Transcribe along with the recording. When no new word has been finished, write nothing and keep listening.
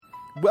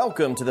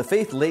Welcome to the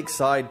Faith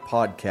Lakeside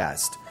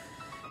Podcast.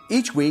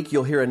 Each week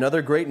you'll hear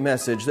another great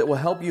message that will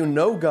help you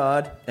know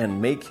God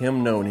and make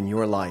Him known in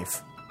your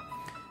life.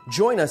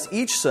 Join us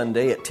each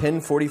Sunday at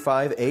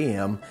 10:45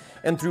 a.m.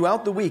 and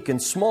throughout the week in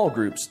small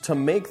groups to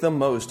make the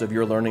most of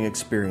your learning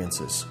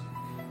experiences.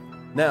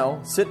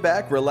 Now, sit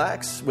back,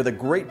 relax with a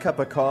great cup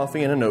of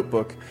coffee and a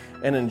notebook,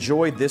 and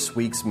enjoy this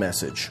week's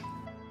message.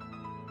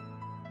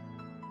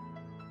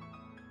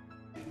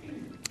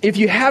 If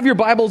you have your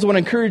Bibles, I want to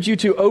encourage you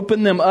to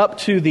open them up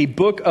to the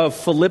book of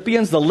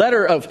Philippians, the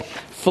letter of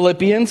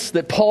Philippians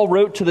that Paul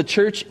wrote to the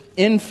church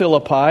in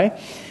Philippi.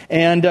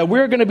 And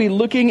we're going to be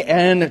looking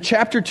in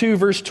chapter 2,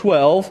 verse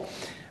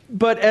 12.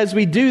 But as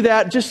we do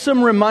that, just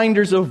some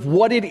reminders of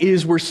what it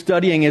is we're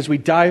studying as we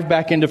dive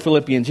back into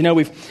Philippians. You know,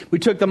 we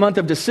took the month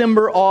of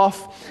December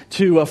off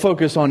to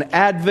focus on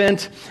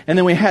Advent, and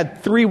then we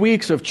had 3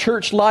 weeks of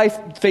church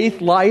life, faith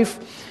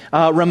life,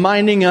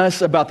 reminding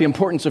us about the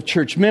importance of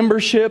church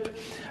membership,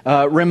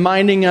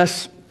 reminding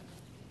us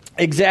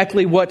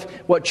exactly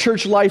what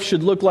church life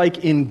should look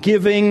like in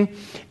giving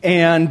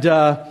and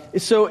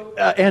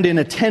in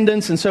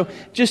attendance. And so,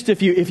 just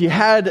if you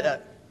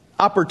had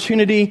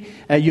opportunity,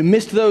 you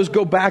missed those,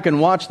 go back and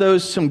watch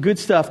those. Some good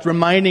stuff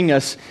reminding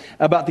us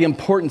about the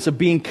importance of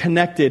being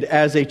connected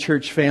as a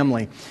church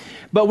family.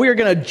 But we are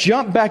going to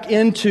jump back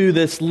into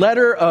this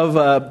letter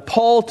of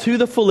Paul to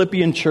the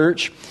Philippian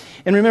church.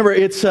 And remember,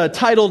 it's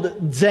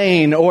titled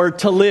Zain, or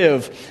to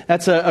live.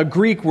 That's a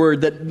Greek word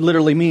that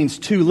literally means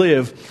to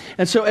live.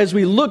 And so as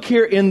we look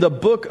here in the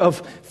book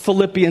of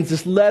Philippians,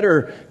 this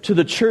letter to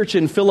the church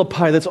in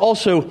Philippi that's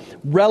also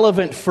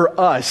relevant for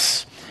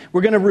us, we're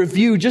going to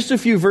review just a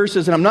few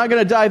verses, and I'm not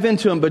going to dive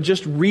into them, but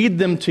just read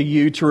them to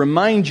you to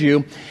remind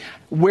you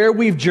where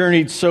we've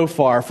journeyed so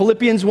far.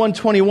 Philippians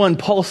 1:21,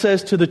 Paul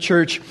says to the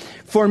church,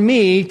 "For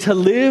me, to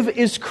live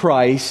is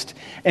Christ,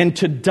 and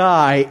to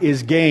die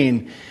is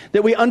gain."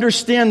 That we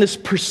understand this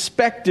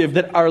perspective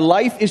that our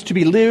life is to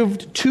be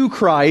lived to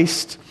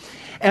Christ,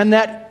 and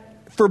that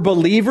for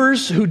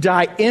believers who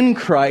die in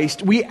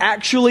Christ, we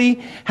actually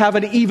have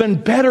an even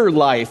better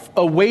life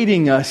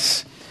awaiting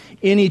us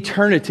in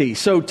eternity.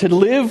 So to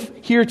live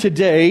here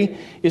today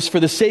is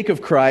for the sake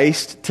of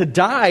Christ. To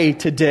die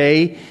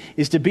today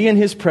is to be in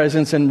His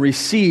presence and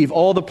receive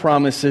all the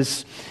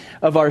promises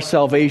of our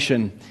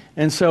salvation.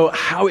 And so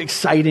how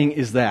exciting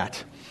is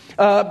that?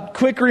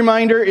 Quick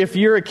reminder, if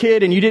you're a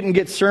kid and you didn't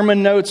get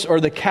sermon notes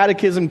or the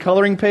catechism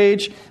coloring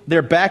page,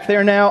 they're back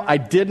there now. I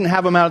didn't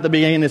have them out at the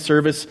beginning of the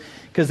service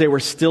because they were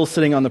still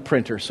sitting on the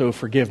printer, so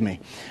forgive me.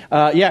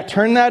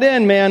 Turn that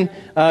in, man.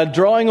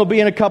 Drawing will be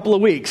in a couple of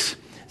weeks.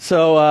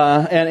 So,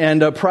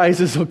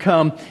 prizes will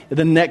come at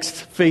the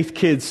next Faith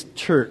Kids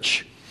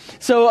church.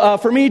 So,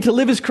 for me, to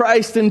live is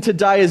Christ and to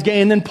die is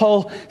gain. Then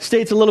Paul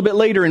states a little bit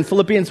later in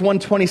Philippians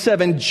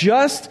 1:27,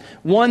 just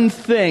one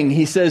thing,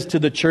 he says to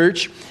the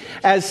church,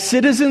 as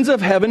citizens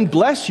of heaven,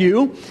 bless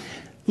you,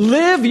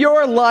 live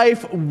your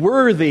life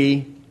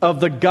worthy of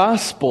the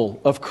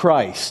gospel of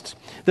Christ.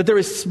 That there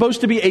is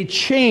supposed to be a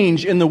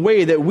change in the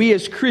way that we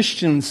as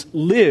Christians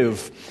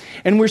live.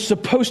 And we're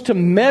supposed to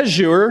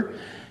measure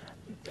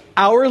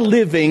our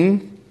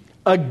living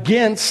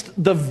against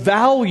the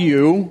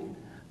value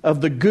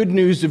of the good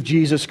news of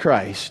Jesus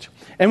Christ.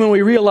 And when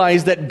we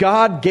realize that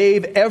God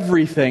gave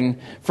everything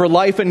for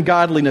life and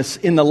godliness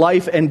in the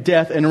life and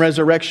death and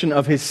resurrection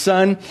of His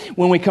Son,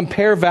 when we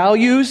compare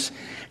values,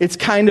 it's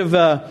kind of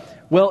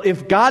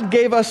if God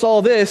gave us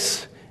all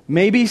this,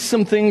 maybe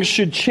some things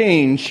should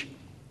change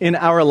in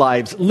our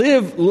lives.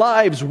 Live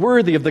lives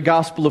worthy of the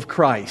gospel of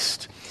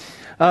Christ.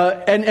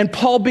 And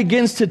Paul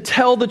begins to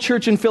tell the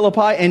church in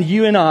Philippi and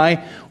you and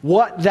I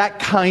what that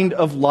kind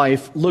of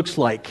life looks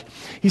like.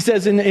 He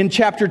says in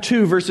chapter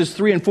 2, verses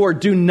 3 and 4,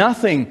 do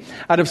nothing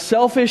out of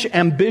selfish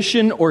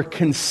ambition or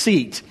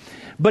conceit,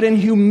 but in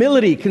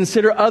humility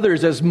consider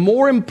others as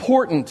more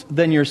important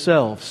than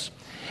yourselves.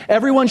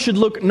 Everyone should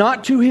look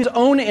not to his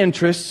own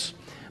interests,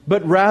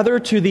 but rather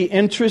to the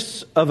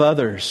interests of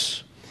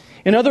others.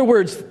 In other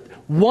words,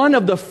 one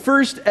of the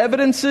first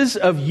evidences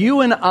of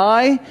you and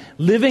I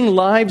living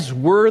lives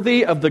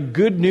worthy of the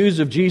good news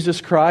of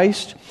Jesus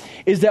Christ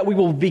is that we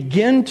will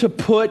begin to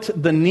put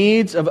the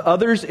needs of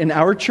others in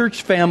our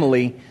church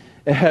family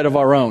ahead of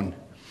our own.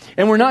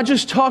 And we're not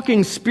just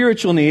talking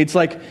spiritual needs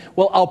like,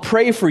 well, I'll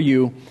pray for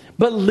you,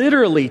 but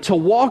literally to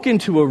walk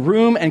into a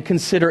room and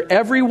consider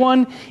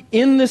everyone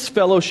in this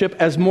fellowship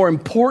as more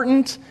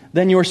important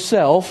than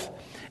yourself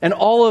and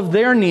all of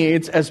their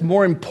needs as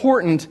more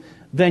important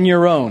than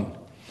your own.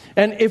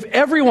 And if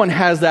everyone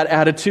has that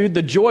attitude,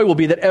 the joy will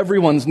be that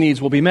everyone's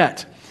needs will be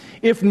met.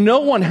 If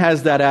no one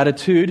has that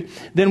attitude,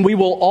 then we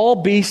will all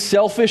be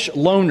selfish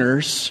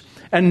loners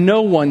and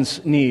no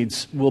one's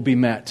needs will be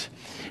met.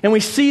 And we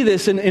see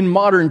this in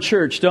modern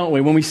church, don't we?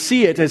 When we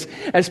see it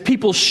as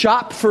people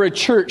shop for a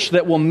church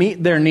that will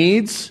meet their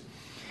needs,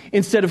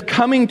 instead of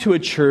coming to a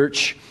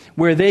church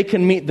where they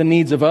can meet the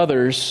needs of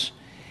others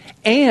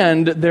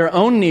and their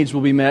own needs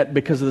will be met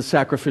because of the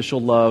sacrificial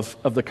love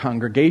of the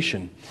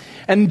congregation.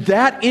 And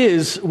that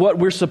is what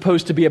we're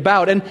supposed to be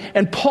about.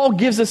 And Paul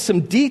gives us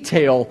some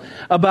detail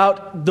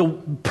about the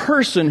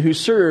person who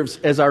serves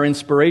as our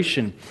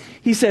inspiration.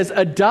 He says,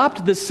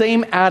 adopt the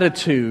same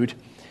attitude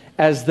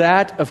as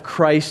that of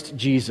Christ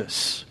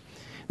Jesus.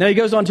 Now he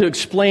goes on to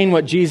explain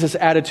what Jesus'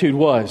 attitude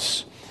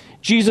was.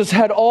 Jesus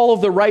had all of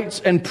the rights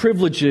and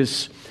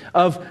privileges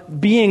of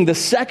being the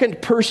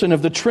second person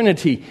of the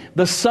Trinity,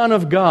 the Son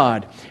of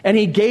God. And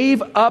he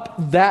gave up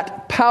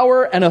that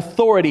power and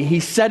authority. He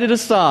set it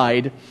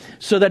aside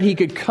so that he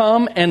could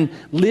come and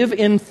live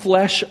in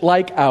flesh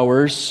like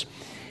ours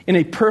in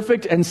a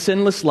perfect and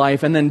sinless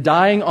life, and then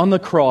dying on the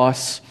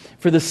cross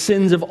for the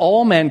sins of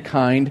all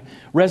mankind,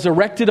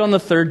 resurrected on the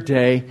third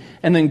day,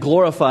 and then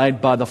glorified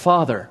by the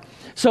Father.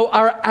 So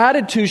our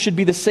attitude should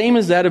be the same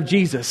as that of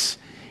Jesus,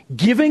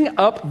 giving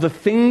up the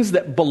things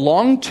that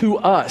belong to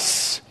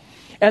us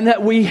and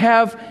that we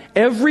have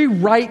every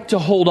right to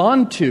hold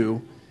on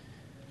to,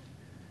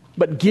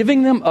 but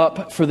giving them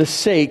up for the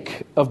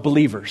sake of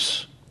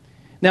believers.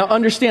 Now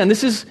understand,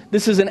 this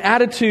is an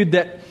attitude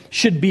that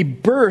should be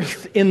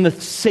birthed in the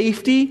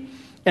safety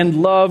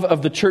and love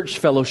of the church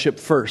fellowship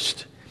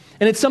first.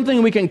 And it's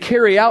something we can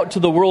carry out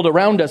to the world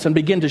around us and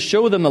begin to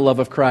show them the love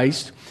of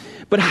Christ.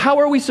 But how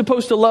are we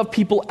supposed to love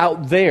people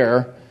out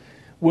there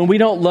when we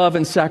don't love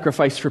and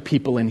sacrifice for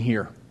people in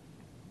here?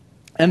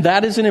 And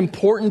that is an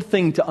important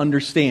thing to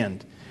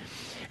understand.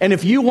 And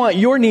if you want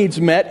your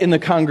needs met in the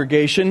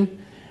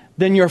congregation,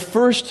 then your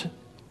first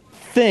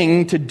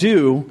thing to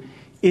do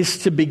is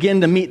to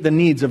begin to meet the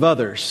needs of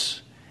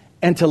others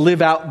and to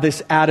live out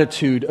this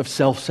attitude of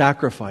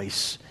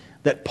self-sacrifice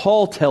that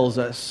Paul tells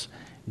us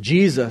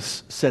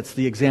Jesus sets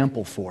the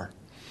example for.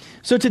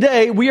 So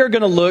today we are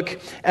going to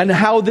look at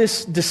how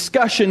this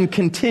discussion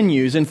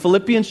continues in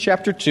Philippians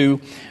chapter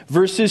 2,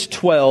 verses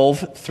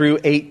 12 through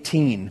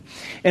 18.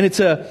 And it's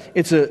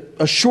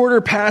a shorter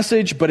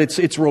passage, but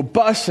it's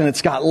robust and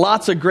it's got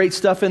lots of great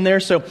stuff in there.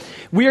 So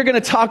we are going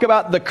to talk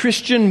about the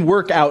Christian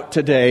workout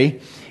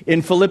today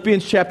in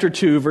Philippians chapter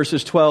 2,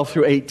 verses 12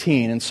 through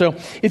 18. And so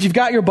if you've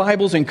got your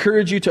Bibles, I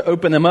encourage you to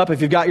open them up.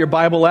 If you've got your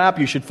Bible app,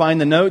 you should find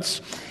the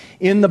notes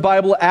in the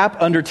Bible app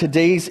under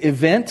today's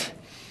event.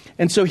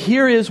 And so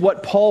here is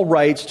what Paul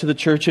writes to the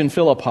church in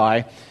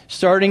Philippi,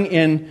 starting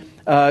in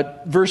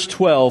verse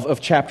 12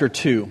 of chapter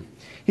 2.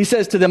 He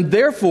says to them,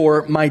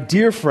 "Therefore, my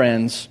dear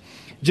friends,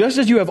 just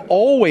as you have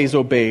always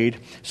obeyed,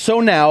 so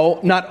now,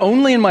 not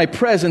only in my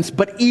presence,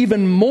 but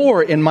even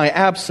more in my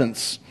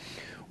absence,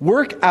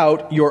 work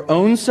out your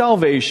own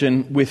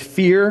salvation with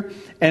fear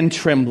and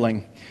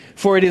trembling.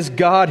 For it is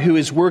God who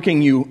is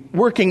working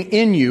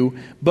in you,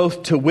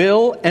 both to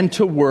will and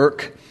to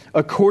work,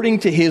 according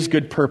to his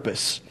good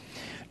purpose.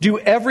 Do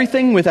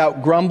everything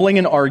without grumbling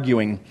and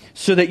arguing,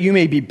 so that you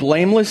may be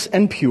blameless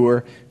and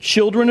pure,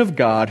 children of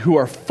God, who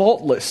are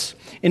faultless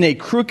in a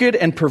crooked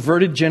and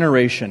perverted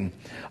generation,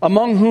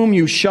 among whom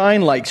you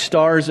shine like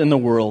stars in the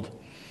world,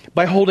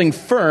 by holding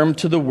firm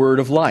to the word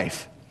of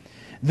life.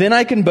 Then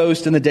I can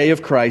boast in the day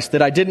of Christ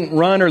that I didn't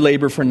run or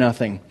labor for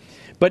nothing.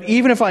 But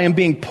even if I am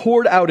being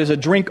poured out as a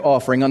drink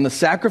offering on the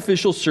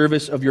sacrificial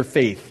service of your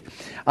faith,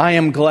 I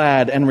am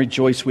glad and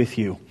rejoice with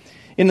you.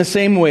 In the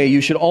same way,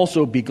 you should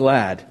also be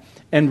glad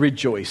and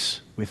rejoice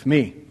with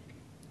me."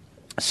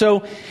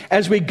 So,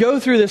 as we go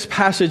through this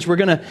passage, we're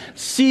going to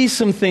see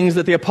some things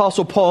that the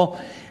Apostle Paul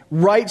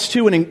writes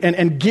to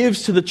and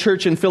gives to the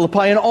church in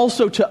Philippi and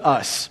also to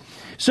us.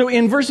 So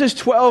in verses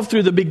 12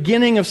 through the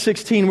beginning of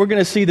 16, we're going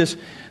to see this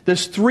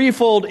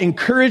threefold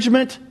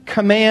encouragement,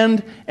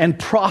 command, and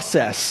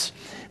process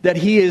that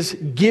he is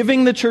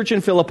giving the church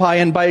in Philippi,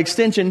 and by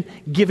extension,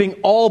 giving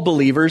all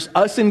believers,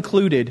 us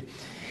included,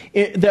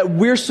 that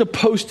we're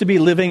supposed to be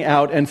living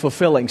out and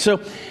fulfilling. So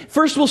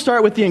first we'll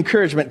start with the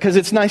encouragement, because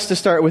it's nice to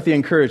start with the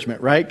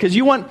encouragement, right? Because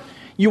you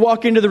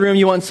walk into the room,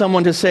 you want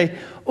someone to say,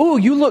 "Oh,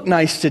 you look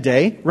nice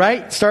today,"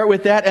 right? Start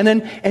with that,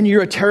 and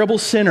you're a terrible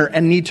sinner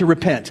and need to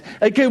repent.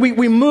 Okay,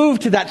 we move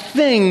to that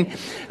thing,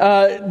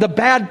 the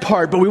bad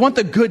part, but we want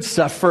the good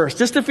stuff first,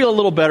 just to feel a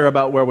little better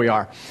about where we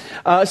are.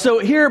 So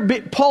here,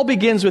 Paul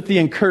begins with the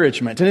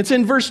encouragement, and it's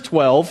in verse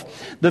 12,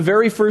 the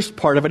very first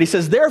part of it. He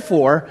says,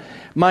 "Therefore,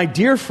 my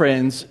dear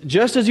friends,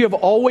 just as you have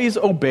always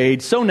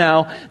obeyed, so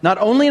now, not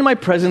only in my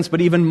presence, but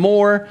even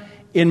more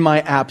in my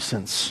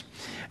absence."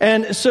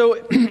 And so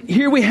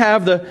here we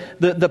have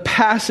the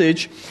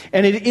passage,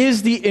 and it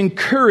is the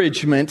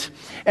encouragement.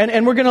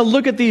 And we're going to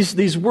look at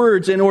these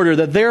words in order,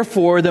 the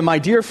therefore, the my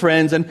dear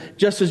friends, and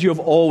just as you have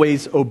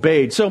always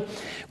obeyed. So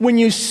when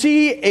you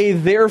see a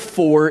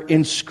therefore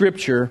in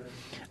Scripture,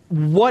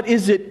 what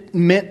is it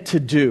meant to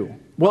do?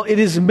 Well, it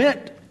is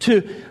meant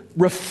to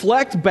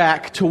reflect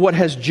back to what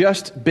has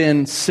just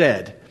been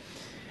said.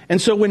 And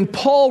so when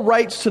Paul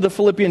writes to the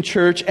Philippian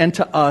church and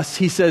to us,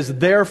 he says,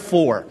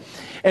 "Therefore."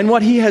 And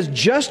what he has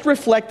just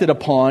reflected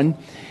upon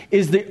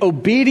is the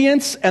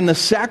obedience and the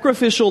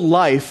sacrificial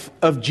life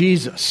of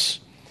Jesus.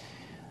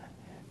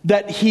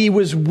 That he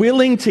was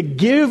willing to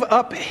give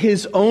up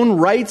his own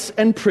rights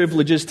and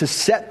privileges, to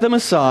set them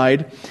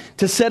aside,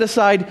 to set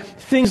aside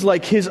things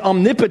like his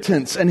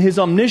omnipotence and his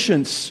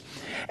omniscience,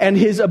 and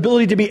his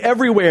ability to be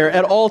everywhere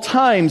at all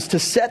times, to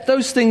set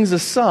those things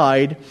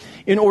aside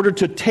in order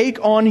to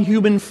take on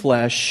human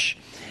flesh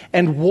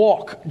and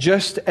walk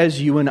just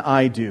as you and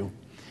I do.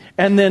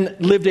 And then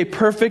lived a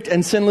perfect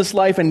and sinless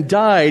life and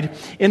died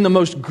in the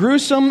most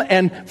gruesome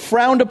and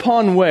frowned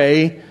upon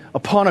way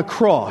upon a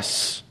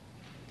cross.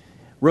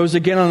 Rose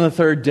again on the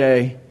third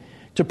day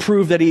to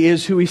prove that he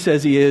is who he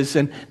says he is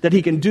and that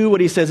he can do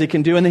what he says he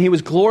can do. And then he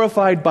was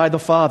glorified by the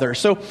Father.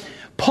 So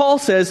Paul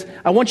says,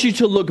 I want you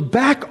to look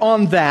back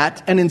on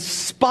that and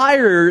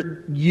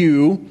inspire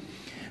you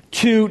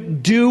to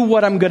do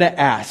what I'm going to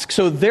ask.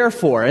 So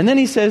therefore, and then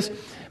he says,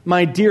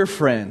 my dear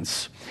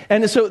friends.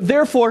 And so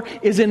therefore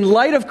is in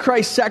light of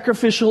Christ's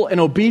sacrificial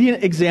and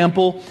obedient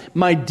example,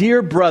 my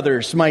dear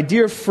brothers, my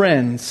dear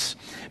friends,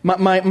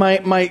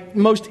 my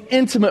most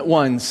intimate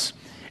ones.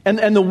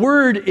 And the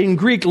word in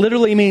Greek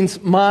literally means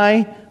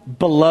my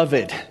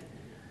beloved.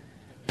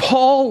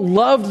 Paul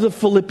loved the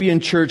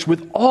Philippian church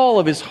with all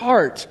of his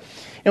heart.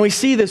 And we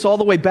see this all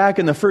the way back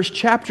in the first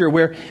chapter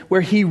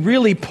where he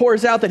really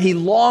pours out that he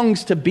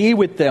longs to be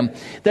with them,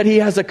 that he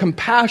has a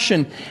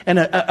compassion and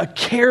a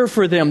care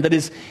for them that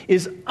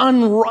is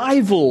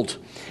unrivaled.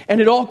 And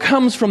it all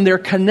comes from their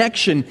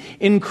connection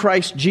in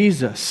Christ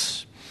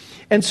Jesus.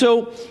 And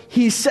so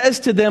he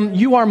says to them,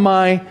 you are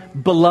my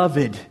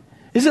beloved.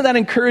 Isn't that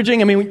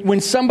encouraging? I mean,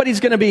 when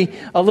somebody's going to be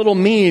a little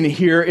mean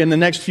here in the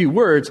next few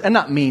words, and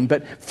not mean,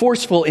 but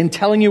forceful in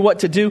telling you what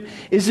to do,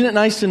 isn't it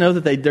nice to know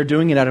that they're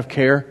doing it out of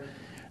care?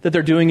 That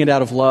they're doing it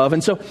out of love.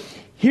 And so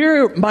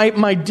here,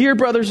 my dear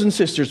brothers and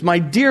sisters, my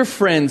dear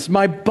friends,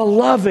 my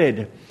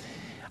beloved,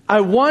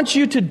 I want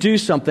you to do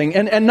something,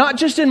 and not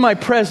just in my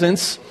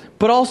presence,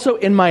 but also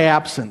in my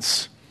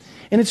absence.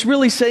 And it's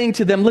really saying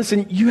to them,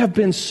 listen, you have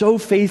been so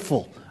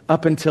faithful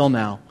up until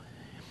now.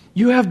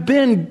 You have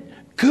been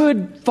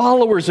good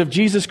followers of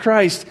Jesus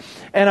Christ,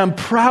 and I'm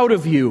proud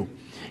of you.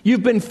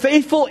 You've been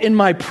faithful in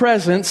my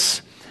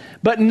presence,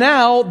 but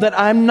now that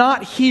I'm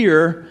not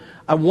here,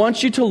 I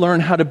want you to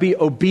learn how to be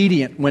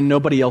obedient when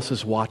nobody else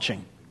is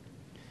watching.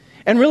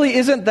 And really,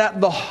 isn't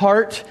that the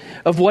heart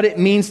of what it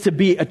means to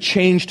be a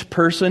changed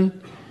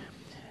person?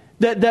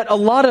 That a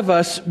lot of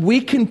us,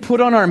 we can put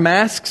on our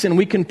masks and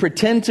we can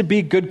pretend to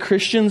be good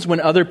Christians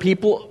when other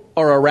people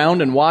are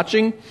around and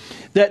watching.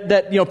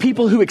 That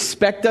people who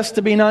expect us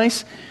to be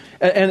nice.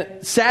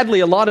 And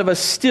sadly, a lot of us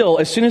still,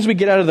 as soon as we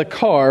get out of the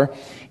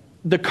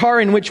car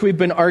in which we've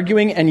been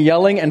arguing and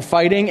yelling and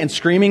fighting and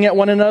screaming at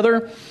one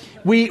another,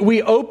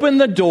 we open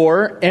the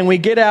door and we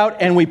get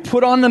out and we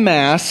put on the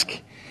mask.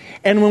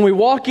 And when we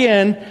walk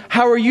in,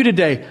 how are you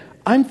today?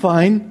 I'm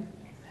fine.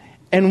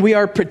 And we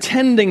are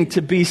pretending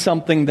to be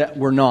something that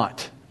we're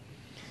not.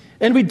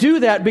 And we do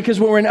that because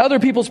when we're in other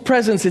people's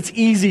presence, it's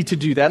easy to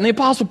do that. And the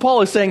Apostle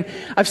Paul is saying,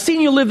 I've seen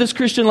you live this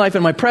Christian life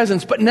in my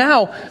presence, but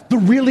now the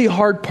really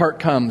hard part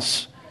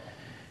comes.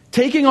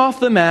 Taking off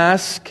the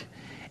mask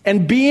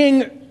and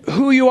being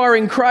who you are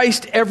in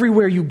Christ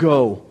everywhere you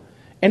go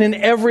and in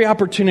every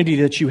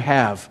opportunity that you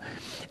have.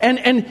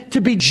 And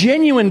to be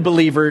genuine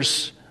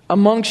believers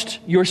amongst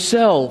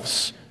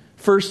yourselves,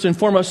 first and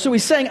foremost. So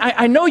he's saying,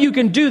 I know you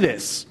can do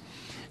this.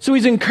 So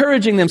he's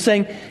encouraging them,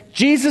 saying,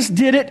 Jesus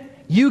did it.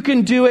 You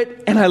can do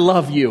it, and I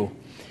love you.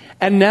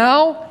 And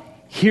now,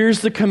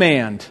 here's the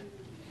command.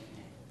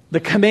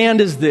 The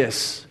command is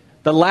this.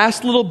 The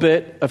last little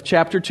bit of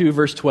chapter 2,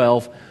 verse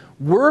 12.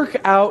 Work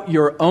out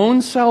your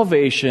own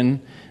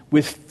salvation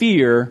with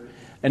fear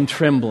and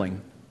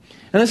trembling.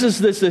 And this is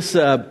this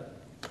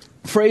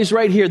phrase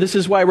right here. This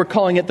is why we're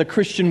calling it the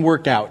Christian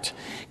workout.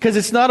 Because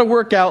it's not a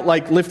workout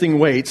like lifting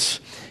weights.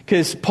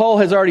 Because Paul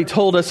has already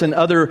told us in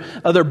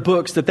other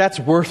books that that's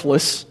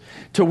worthless.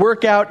 To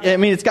work out, I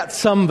mean, it's got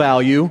some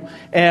value,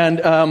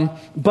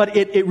 but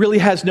it really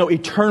has no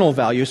eternal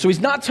value. So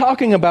he's not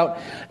talking about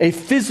a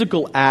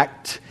physical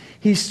act.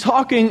 He's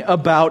talking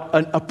about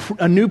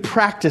a new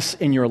practice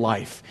in your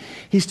life.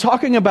 He's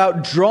talking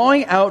about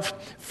drawing out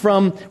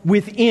from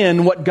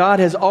within what God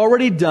has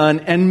already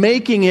done and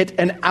making it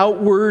an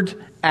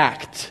outward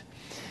act.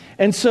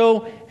 And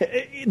so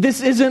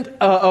this isn't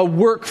a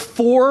work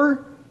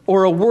for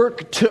or a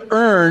work to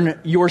earn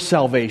your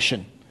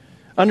salvation.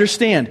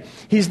 Understand,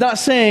 he's not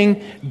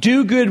saying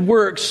do good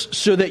works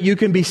so that you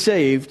can be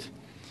saved.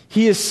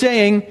 He is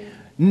saying,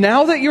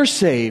 now that you're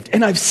saved,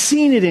 and I've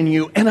seen it in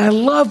you, and I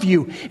love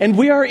you, and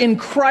we are in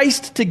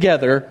Christ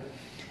together,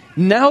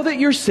 now that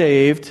you're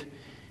saved,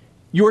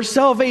 your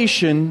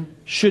salvation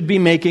should be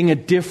making a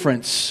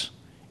difference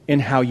in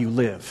how you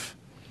live.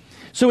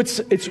 So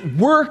it's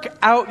work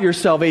out your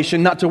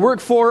salvation, not to work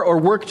for or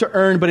work to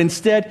earn, but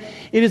instead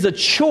it is a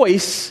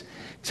choice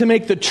to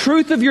make the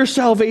truth of your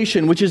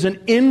salvation, which is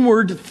an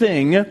inward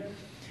thing,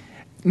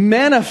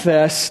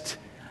 manifest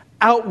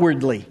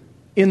outwardly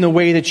in the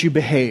way that you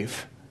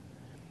behave.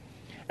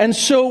 And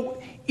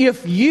so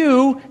if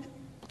you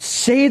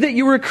say that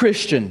you are a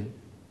Christian,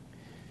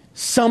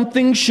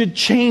 something should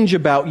change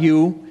about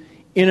you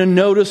in a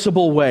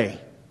noticeable way.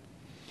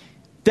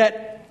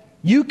 That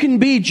you can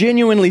be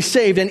genuinely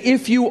saved, and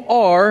if you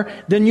are,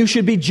 then you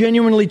should be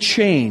genuinely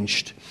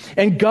changed.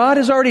 And God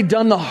has already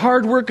done the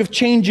hard work of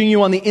changing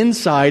you on the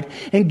inside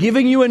and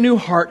giving you a new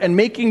heart and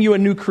making you a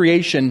new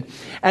creation.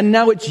 And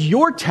now it's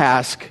your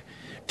task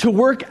to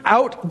work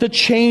out the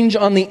change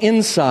on the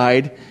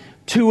inside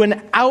to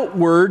an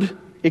outward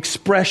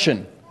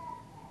expression.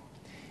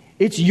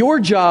 It's your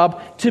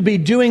job to be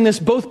doing this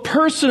both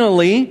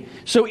personally,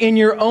 so in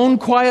your own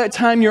quiet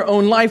time, your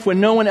own life when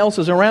no one else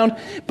is around,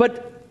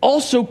 but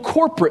also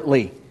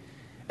corporately.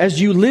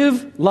 As you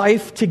live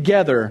life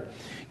together,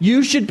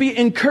 you should be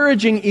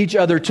encouraging each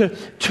other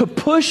to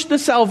push the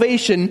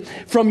salvation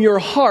from your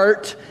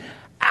heart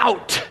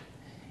out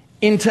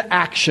into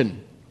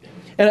action.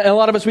 And a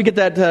lot of us, we get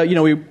that,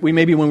 we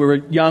maybe when we were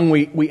young,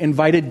 we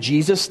invited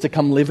Jesus to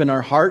come live in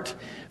our heart.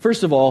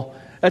 First of all,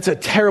 that's a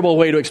terrible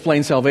way to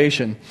explain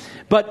salvation.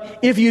 But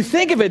if you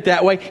think of it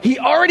that way, He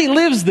already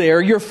lives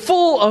there. You're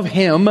full of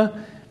Him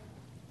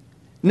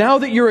now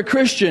that you're a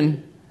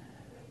Christian.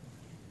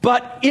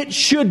 But it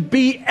should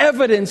be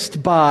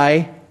evidenced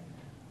by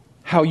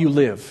how you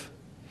live.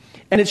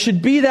 And it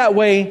should be that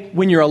way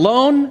when you're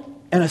alone,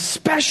 and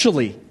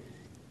especially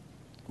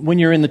when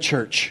you're in the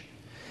church.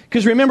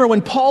 Because remember,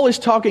 when Paul is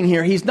talking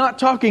here, he's not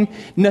talking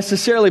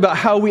necessarily about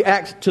how we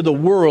act to the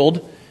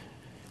world,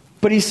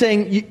 but he's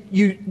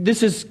saying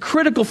this is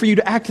critical for you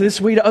to act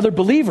this way to other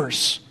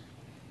believers.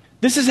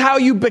 This is how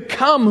you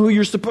become who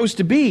you're supposed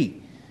to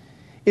be.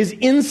 Is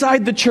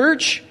inside the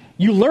church,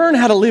 you learn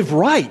how to live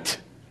right.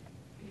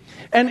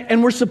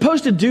 And we're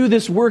supposed to do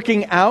this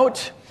working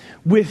out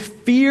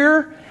with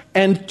fear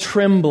and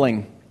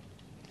trembling.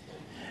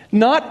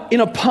 Not in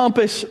a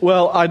pompous,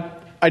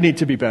 I need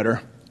to be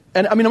better.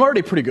 And I mean, I'm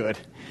already pretty good,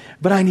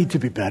 but I need to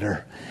be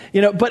better.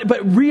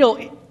 But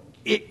real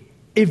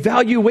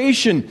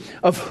evaluation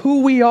of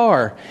who we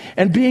are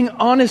and being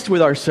honest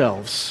with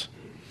ourselves.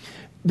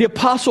 The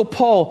Apostle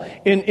Paul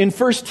in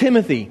 1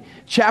 Timothy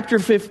chapter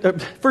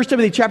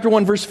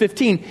 1 verse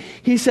 15,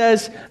 he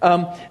says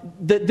that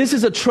this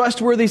is a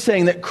trustworthy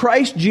saying, that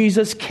Christ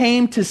Jesus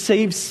came to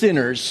save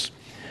sinners,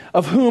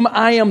 of whom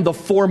I am the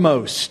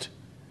foremost.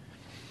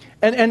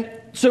 And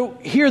so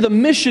here the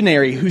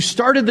missionary who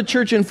started the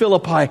church in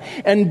Philippi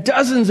and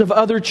dozens of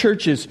other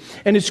churches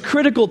and is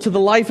critical to the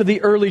life of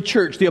the early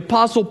church, the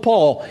Apostle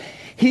Paul,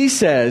 he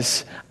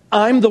says,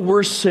 I'm the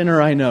worst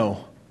sinner I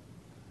know.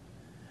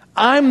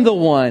 I'm the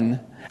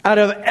one out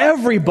of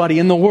everybody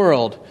in the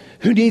world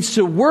who needs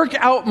to work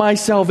out my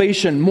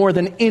salvation more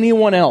than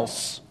anyone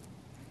else.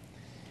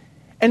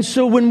 And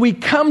so when we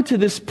come to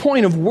this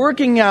point of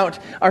working out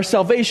our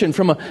salvation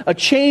from a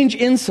change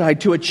inside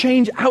to a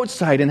change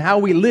outside in how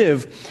we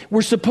live,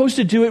 we're supposed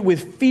to do it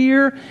with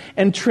fear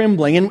and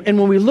trembling. And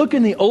when we look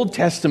in the Old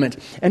Testament,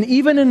 and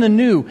even in the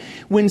New,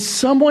 when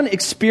someone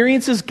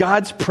experiences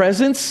God's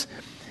presence,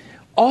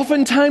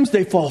 oftentimes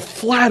they fall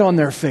flat on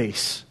their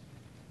face.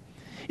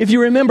 If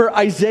you remember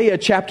Isaiah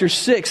chapter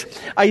 6,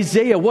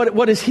 Isaiah,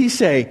 what does he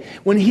say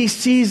when he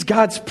sees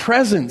God's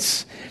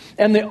presence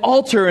and the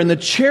altar and the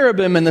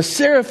cherubim and the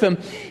seraphim?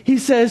 He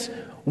says,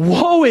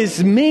 "Woe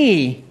is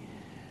me,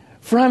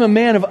 for I'm a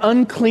man of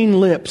unclean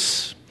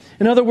lips."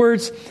 In other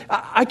words,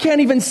 I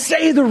can't even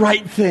say the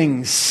right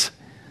things,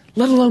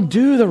 let alone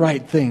do the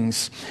right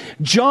things.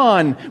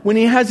 John, when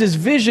he has his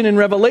vision in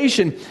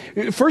Revelation,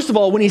 first of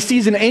all, when he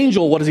sees an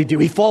angel, what does he do?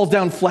 He falls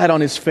down flat on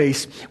his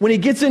face. When he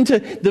gets into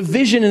the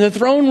vision in the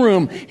throne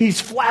room,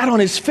 he's flat on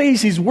his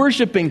face, he's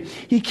worshiping.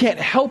 He can't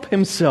help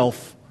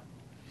himself.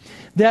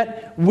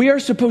 That we are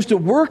supposed to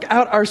work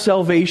out our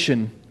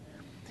salvation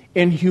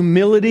in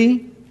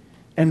humility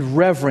and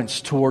reverence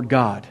toward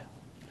God.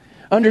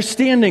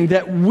 Understanding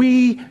that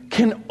we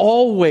can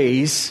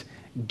always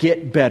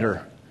get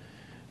better.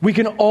 We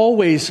can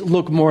always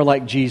look more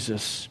like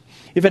Jesus.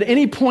 If at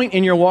any point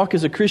in your walk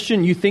as a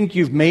Christian you think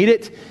you've made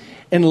it,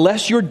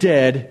 unless you're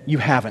dead, you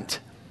haven't.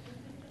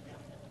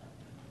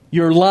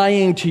 You're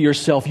lying to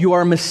yourself. You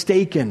are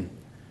mistaken.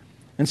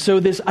 And so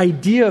this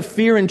idea of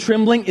fear and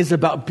trembling is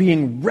about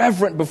being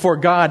reverent before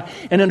God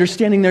and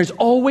understanding there's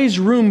always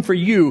room for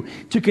you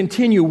to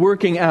continue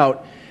working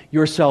out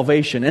your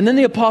salvation. And then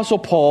the Apostle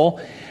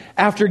Paul,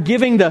 after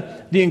giving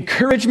the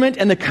encouragement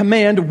and the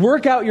command,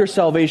 work out your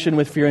salvation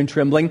with fear and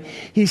trembling,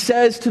 he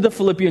says to the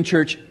Philippian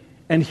church,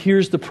 and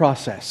here's the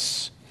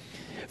process.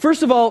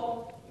 First of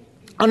all,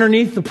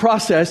 underneath the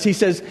process, he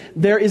says,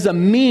 there is a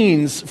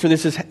means for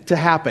this to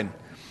happen.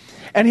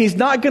 And he's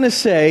not going to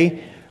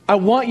say, I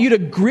want you to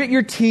grit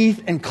your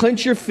teeth and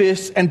clench your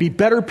fists and be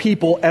better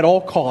people at all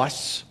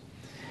costs.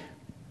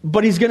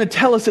 But he's going to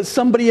tell us that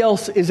somebody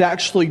else is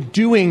actually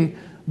doing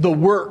the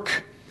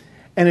work.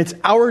 And it's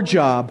our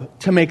job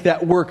to make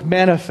that work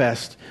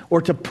manifest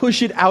or to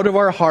push it out of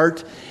our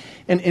heart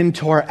and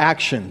into our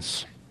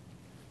actions.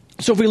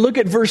 So if we look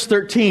at verse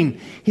 13,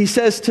 he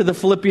says to the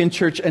Philippian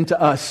church and to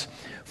us,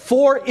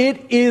 "For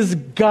it is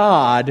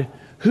God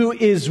who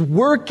is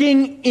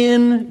working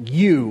in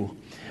you,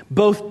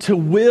 both to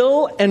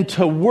will and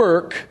to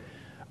work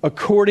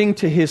according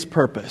to His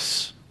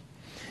purpose."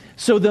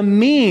 So the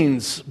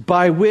means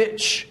by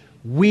which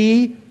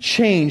we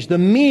change, the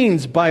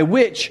means by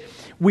which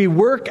we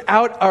work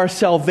out our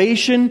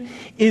salvation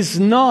is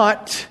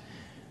not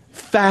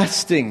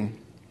fasting.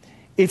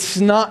 It's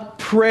not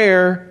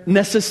prayer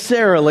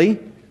necessarily.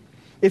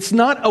 It's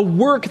not a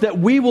work that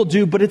we will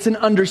do, but it's an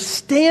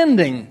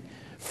understanding,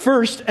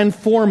 first and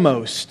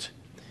foremost,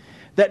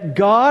 that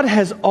God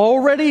has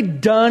already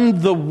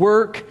done the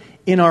work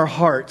in our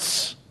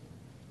hearts.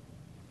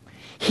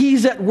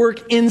 He's at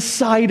work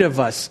inside of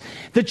us.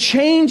 The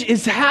change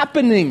is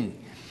happening.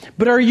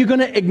 But are you going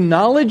to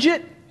acknowledge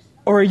it,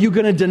 or are you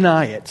going to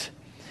deny it?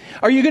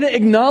 Are you going to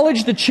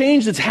acknowledge the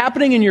change that's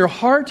happening in your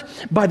heart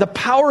by the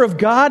power of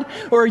God,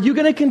 or are you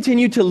going to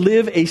continue to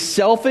live a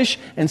selfish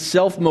and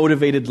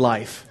self-motivated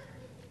life?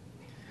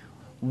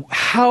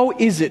 How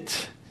is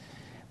it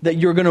that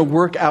you're going to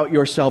work out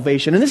your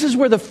salvation? And this is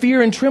where the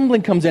fear and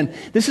trembling comes in.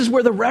 This is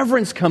where the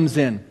reverence comes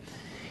in.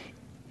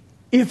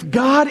 If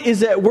God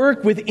is at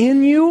work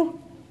within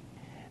you,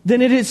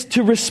 then it is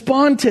to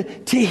respond to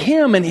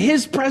Him and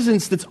His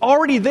presence that's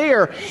already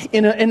there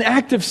in an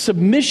act of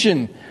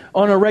submission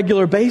on a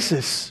regular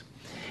basis,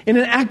 in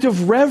an act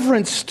of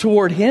reverence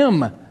toward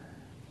Him,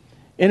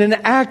 in an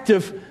act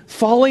of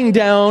falling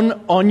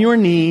down on your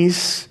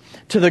knees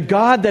to the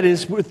God that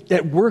is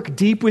at work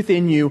deep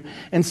within you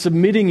and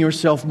submitting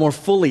yourself more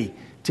fully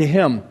to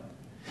Him.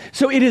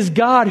 So it is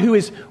God who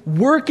is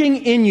working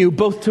in you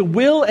both to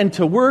will and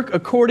to work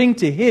according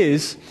to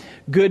His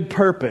good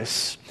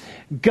purpose.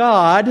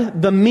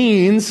 God, the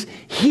means,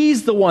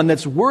 He's the one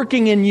that's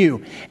working in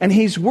you. And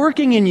He's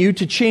working in you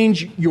to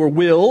change your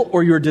will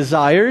or your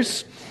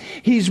desires.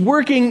 He's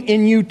working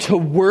in you to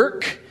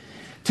work,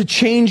 to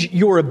change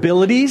your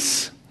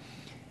abilities,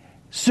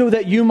 so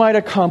that you might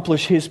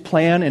accomplish His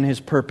plan and His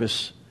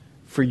purpose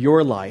for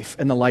your life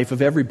and the life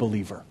of every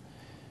believer.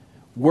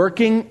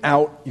 Working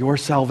out your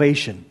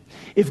salvation.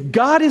 If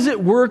God is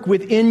at work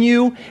within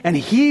you and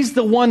He's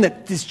the one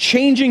that is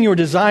changing your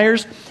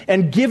desires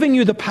and giving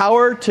you the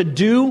power to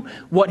do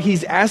what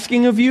He's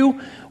asking of you,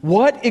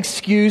 what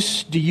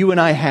excuse do you and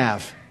I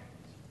have?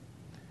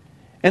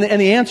 And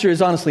the answer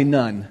is honestly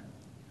none.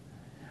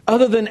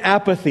 Other than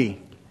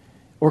apathy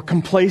or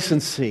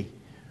complacency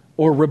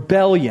or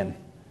rebellion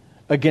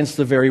against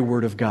the very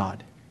Word of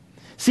God.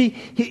 See,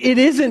 it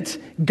isn't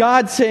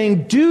God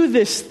saying, do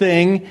this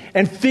thing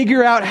and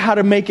figure out how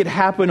to make it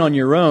happen on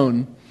your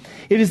own.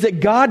 It is that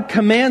God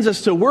commands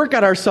us to work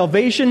out our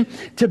salvation,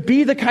 to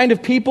be the kind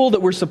of people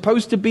that we're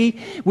supposed to be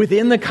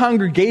within the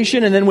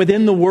congregation and then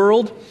within the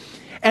world.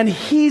 And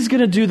He's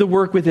going to do the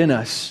work within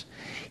us.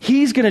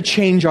 He's going to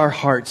change our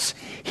hearts.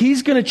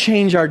 He's going to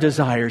change our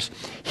desires.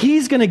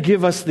 He's going to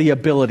give us the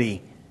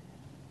ability.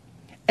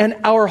 And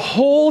our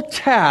whole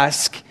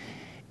task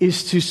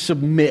is to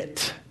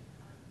submit.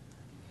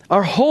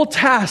 Our whole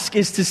task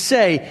is to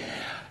say,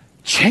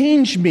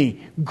 change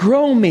me,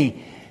 grow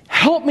me,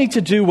 help me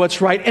to do what's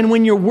right. And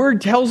when your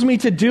word tells me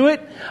to do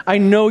it, I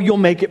know you'll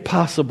make it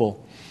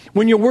possible.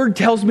 When your word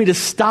tells me to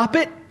stop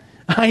it,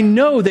 I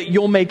know that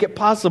you'll make it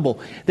possible,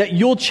 that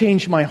you'll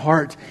change my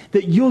heart,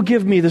 that you'll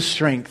give me the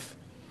strength.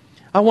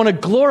 I want to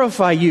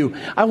glorify you.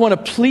 I want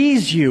to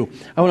please you.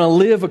 I want to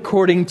live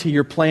according to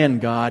your plan,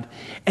 God.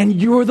 And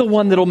you're the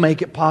one that'll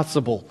make it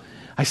possible.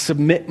 I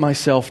submit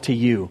myself to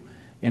you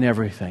in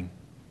everything.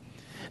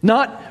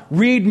 Not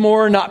read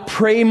more, not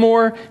pray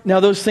more.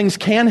 Now those things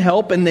can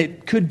help, and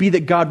it could be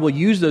that God will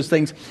use those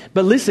things.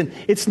 But listen,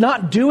 it's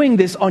not doing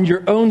this on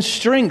your own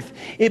strength.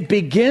 It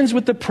begins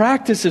with the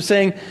practice of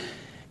saying,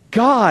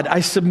 God,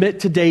 I submit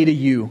today to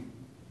you.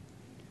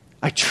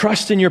 I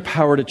trust in your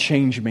power to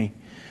change me.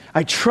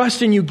 I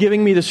trust in you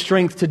giving me the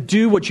strength to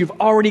do what you've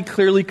already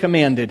clearly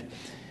commanded.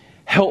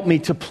 Help me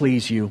to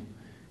please you.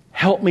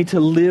 Help me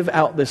to live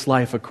out this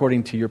life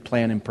according to your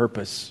plan and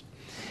purpose.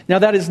 Now,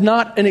 that is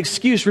not an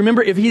excuse.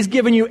 Remember, if He's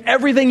given you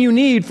everything you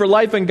need for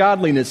life and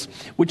godliness,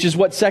 which is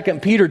what 2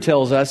 Peter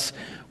tells us,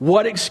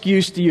 what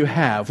excuse do you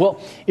have?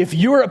 Well, if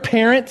you're a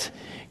parent,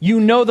 you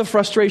know the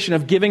frustration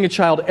of giving a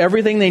child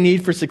everything they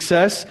need for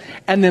success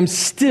and them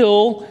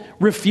still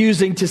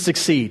refusing to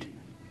succeed.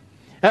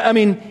 I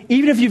mean,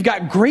 even if you've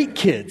got great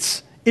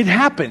kids, it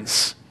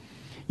happens.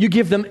 You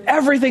give them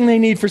everything they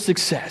need for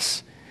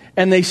success,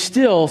 and they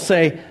still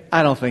say,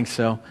 I don't think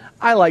so.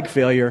 I like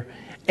failure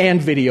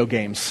and video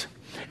games.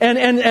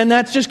 And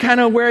that's just kind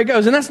of where it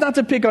goes. And that's not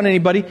to pick on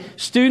anybody.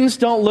 Students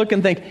don't look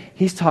and think,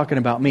 he's talking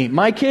about me.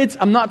 My kids,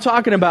 I'm not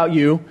talking about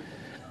you.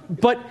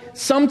 But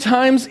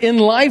sometimes in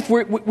life,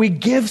 we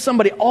give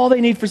somebody all they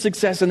need for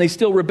success and they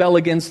still rebel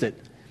against it.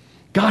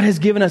 God has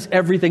given us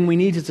everything we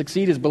need to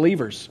succeed as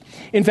believers.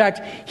 In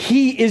fact,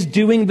 He is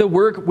doing the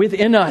work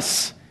within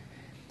us.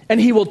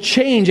 And He will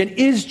change and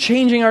is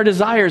changing our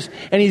desires.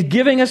 And He's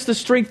giving us the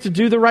strength to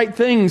do the right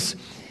things.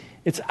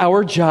 It's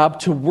our job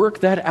to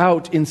work that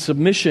out in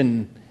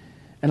submission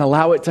and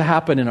allow it to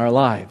happen in our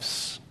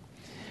lives.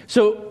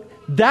 So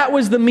that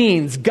was the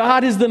means.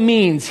 God is the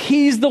means.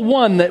 He's the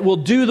one that will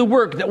do the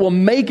work, that will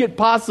make it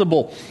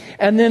possible.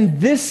 And then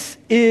this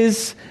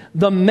is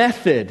the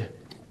method.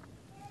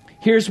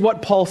 Here's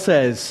what Paul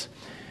says.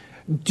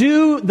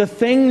 Do the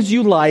things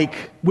you like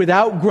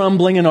without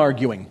grumbling and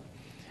arguing.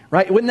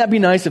 Right? Wouldn't that be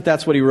nice if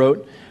that's what he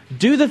wrote?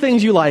 do the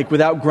things you like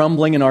without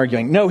grumbling and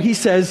arguing. No, he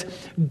says,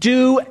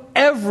 do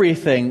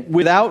everything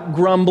without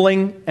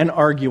grumbling and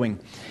arguing.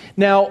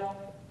 Now,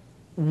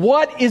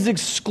 what is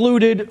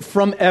excluded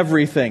from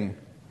everything?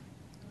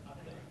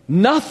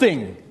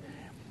 Nothing.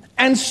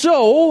 And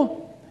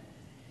so,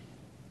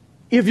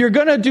 if you're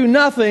going to do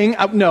nothing,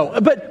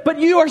 but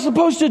you are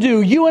supposed to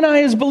do, you and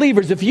I as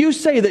believers, if you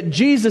say that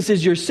Jesus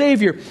is your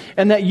Savior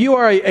and that you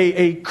are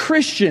a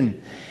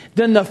Christian,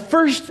 then the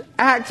first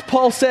act,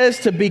 Paul says,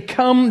 to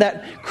become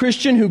that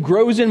Christian who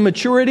grows in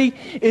maturity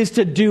is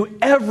to do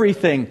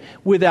everything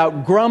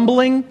without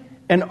grumbling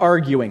and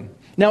arguing.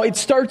 Now, it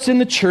starts in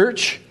the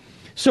church.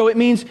 So it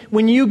means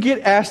when you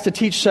get asked to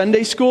teach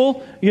Sunday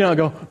school, you don't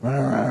go,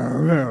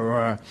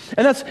 and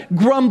that's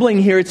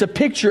grumbling here. It's a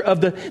picture of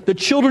the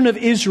children of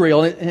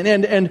Israel.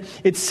 And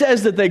it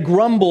says that they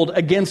grumbled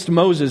against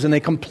Moses and they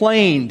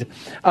complained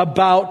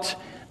about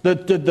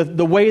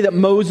the way that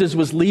Moses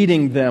was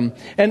leading them.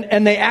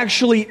 And they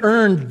actually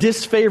earned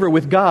disfavor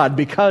with God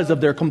because of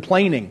their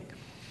complaining.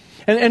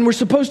 And we're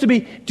supposed to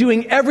be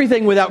doing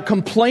everything without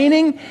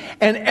complaining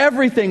and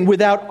everything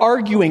without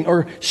arguing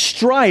or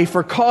strife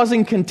or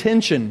causing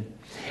contention.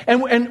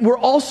 And we're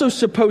also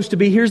supposed to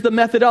be, here's the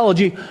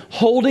methodology,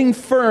 holding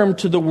firm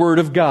to the Word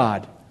of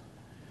God.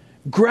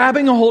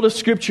 Grabbing a hold of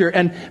Scripture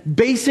and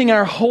basing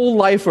our whole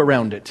life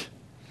around it.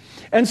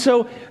 And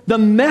so the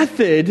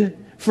method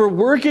for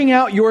working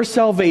out your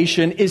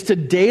salvation is to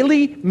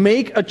daily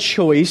make a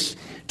choice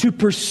to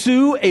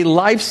pursue a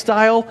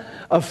lifestyle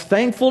of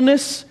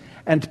thankfulness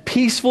and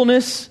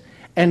peacefulness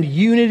and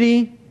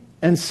unity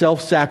and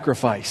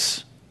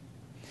self-sacrifice.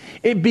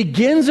 It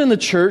begins in the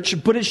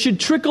church, but it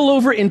should trickle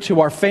over into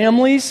our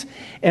families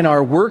and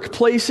our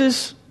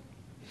workplaces.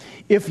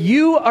 If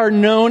you are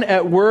known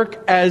at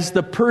work as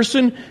the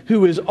person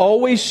who is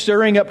always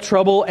stirring up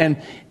trouble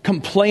and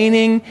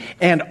complaining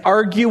and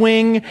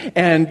arguing,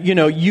 and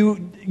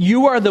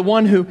you are the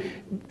one who,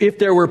 if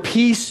there were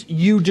peace,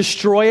 you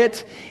destroy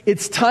it,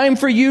 it's time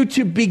for you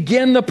to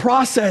begin the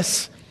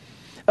process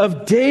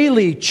of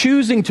daily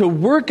choosing to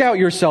work out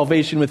your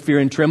salvation with fear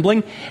and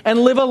trembling and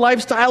live a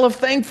lifestyle of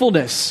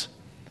thankfulness.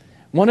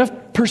 One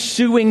of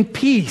pursuing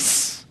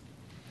peace.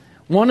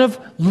 One of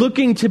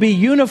looking to be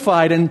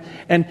unified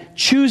and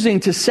choosing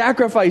to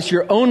sacrifice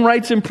your own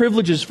rights and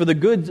privileges for the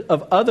good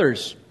of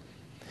others.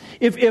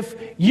 If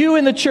you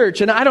in the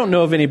church, and I don't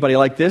know of anybody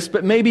like this,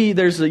 but maybe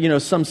there's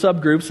some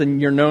subgroups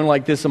and you're known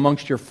like this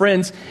amongst your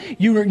friends,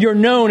 you're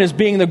known as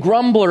being the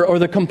grumbler or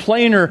the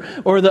complainer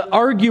or the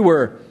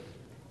arguer.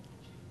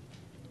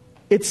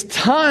 It's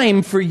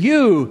time for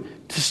you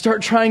to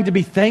start trying to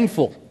be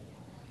thankful.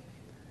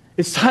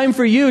 It's time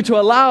for you to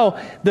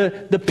allow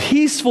the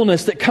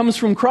peacefulness that comes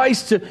from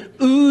Christ to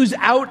ooze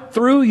out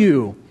through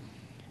you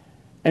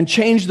and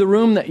change the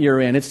room that you're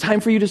in. It's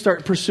time for you to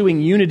start pursuing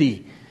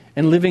unity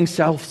and living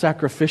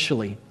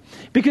self-sacrificially.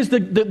 Because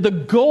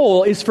the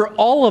goal is for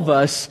all of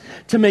us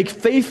to make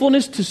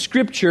faithfulness to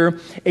Scripture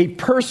a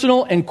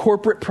personal and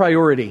corporate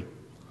priority.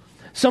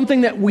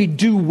 Something that we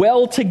do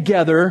well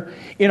together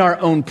in our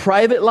own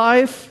private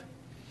life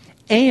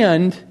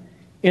and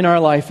in our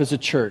life as a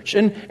church.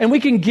 And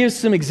we can give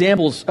some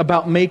examples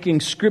about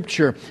making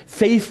Scripture,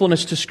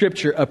 faithfulness to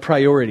Scripture, a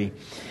priority.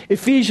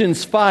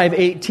 Ephesians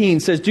 5:18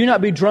 says, "Do not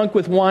be drunk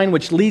with wine,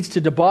 which leads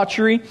to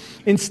debauchery.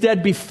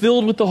 Instead, be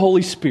filled with the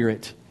Holy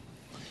Spirit."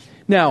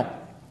 Now,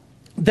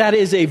 that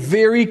is a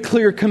very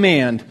clear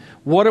command.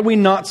 What are we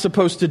not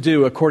supposed to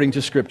do according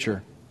to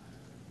Scripture?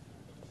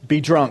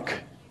 Be drunk.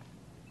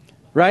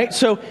 Right?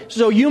 So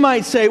you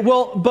might say,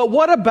 well, but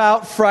what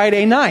about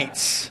Friday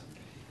nights?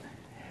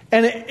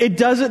 And it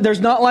doesn't,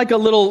 there's not like a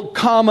little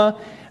comma,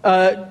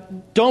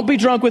 don't be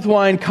drunk with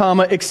wine,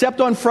 comma, except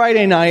on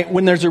Friday night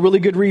when there's a really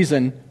good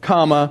reason,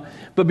 comma,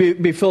 but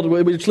be filled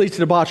with, which leads to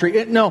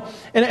debauchery. No,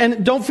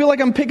 and don't feel like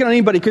I'm picking on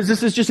anybody because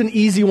this is just an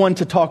easy one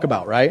to talk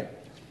about, right?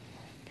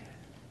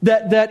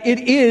 That it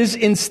is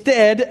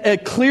instead a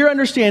clear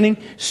understanding.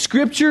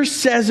 Scripture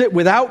says it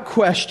without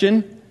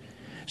question.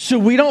 So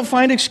we don't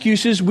find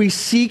excuses. We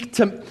seek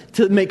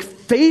to make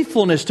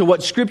faithfulness to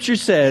what Scripture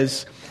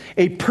says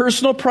a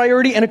personal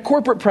priority and a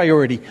corporate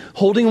priority,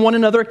 holding one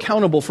another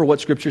accountable for what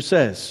Scripture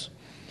says.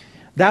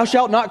 Thou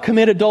shalt not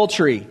commit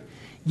adultery.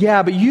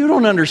 Yeah, but you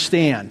don't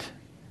understand.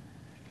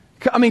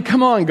 I mean,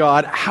 come on,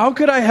 God. How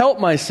could I help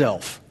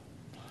myself?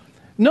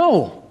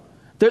 No,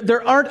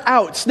 there aren't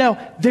outs. Now,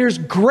 there's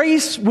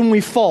grace when we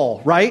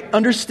fall, right?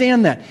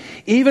 Understand that.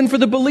 Even for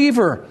the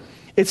believer.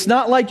 It's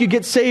not like you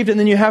get saved and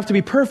then you have to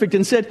be perfect.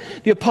 Instead,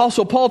 the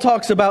Apostle Paul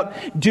talks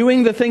about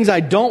doing the things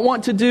I don't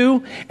want to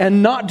do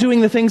and not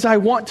doing the things I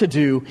want to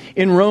do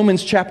in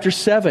Romans chapter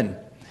 7.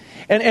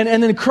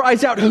 And then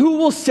cries out, who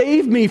will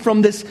save me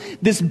from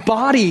this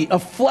body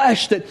of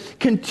flesh that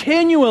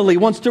continually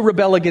wants to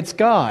rebel against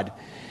God?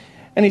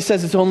 And he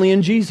says it's only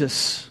in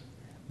Jesus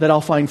that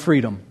I'll find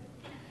freedom.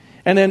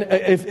 And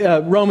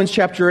then Romans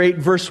chapter 8,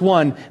 verse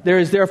 1, there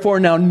is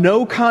therefore now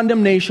no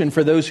condemnation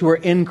for those who are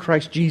in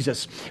Christ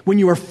Jesus. When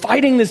you are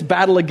fighting this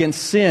battle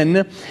against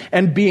sin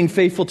and being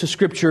faithful to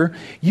Scripture,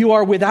 you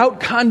are without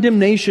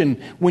condemnation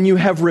when you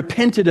have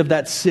repented of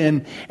that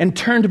sin and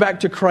turned back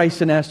to Christ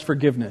and asked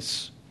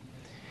forgiveness.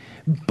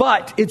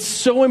 But it's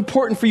so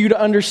important for you to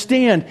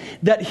understand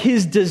that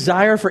His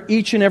desire for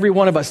each and every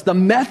one of us, the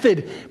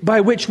method by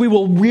which we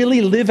will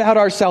really live out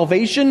our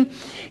salvation,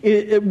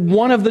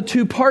 one of the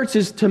two parts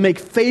is to make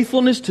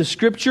faithfulness to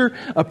Scripture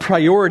a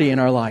priority in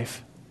our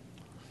life.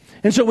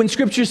 And so when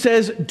Scripture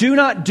says, do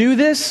not do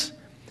this,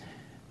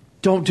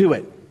 don't do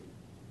it.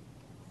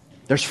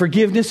 There's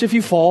forgiveness if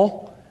you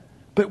fall,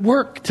 but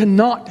work to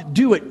not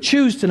do it.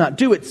 Choose to not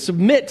do it.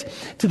 Submit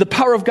to the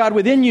power of God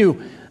within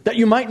you that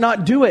you might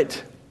not do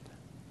it.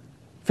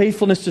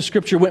 Faithfulness to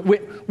Scripture.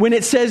 When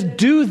it says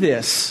do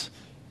this,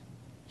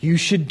 you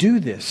should do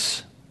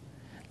this.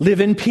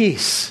 Live in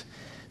peace.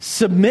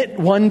 Submit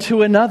one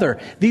to another.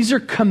 These are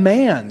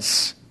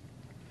commands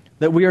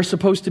that we are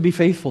supposed to be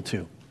faithful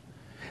to.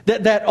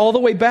 That all the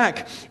way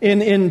back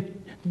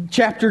in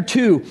chapter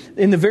 2,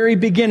 in the very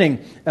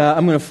beginning,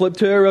 I'm going to flip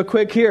to it real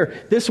quick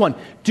here. This one,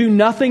 do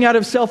nothing out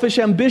of selfish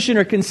ambition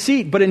or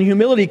conceit, but in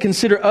humility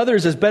consider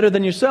others as better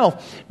than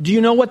yourself. Do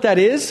you know what that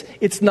is?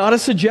 It's not a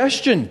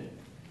suggestion.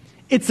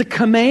 It's a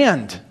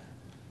command.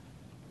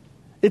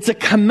 It's a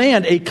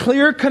command, a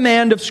clear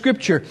command of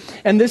Scripture.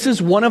 And this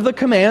is one of the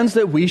commands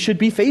that we should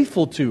be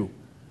faithful to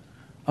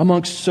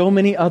amongst so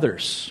many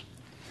others.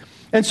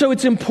 And so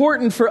it's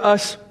important for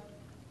us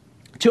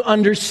to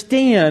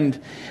understand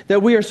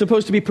that we are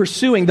supposed to be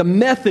pursuing the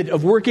method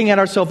of working at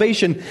our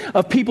salvation,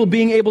 of people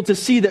being able to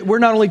see that we're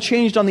not only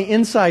changed on the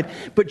inside,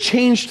 but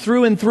changed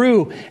through and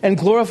through and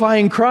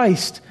glorifying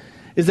Christ,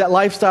 is that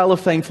lifestyle of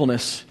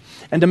thankfulness.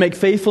 And to make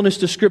faithfulness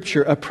to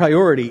Scripture a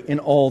priority in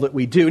all that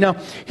we do. Now,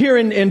 here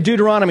in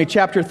Deuteronomy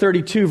chapter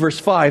 32, verse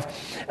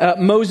 5,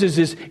 Moses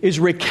is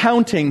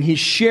recounting, he's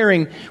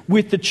sharing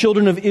with the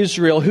children of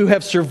Israel who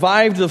have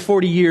survived the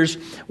 40 years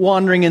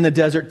wandering in the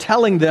desert,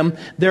 telling them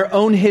their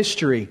own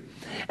history.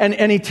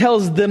 And he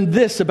tells them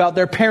this about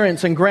their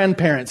parents and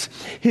grandparents.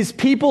 His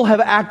people have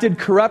acted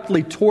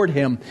corruptly toward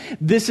him.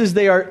 This is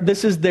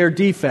their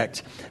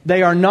defect.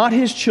 They are not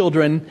his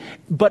children,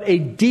 but a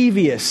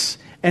devious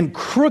and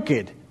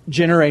crooked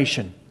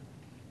generation.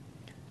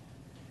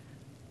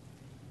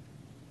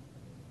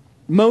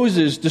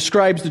 Moses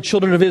describes the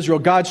children of Israel,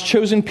 God's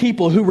chosen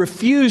people who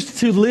refused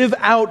to live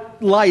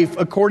out life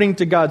according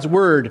to God's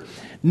word,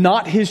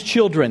 not his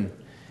children,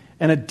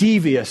 and a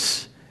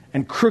devious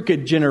and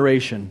crooked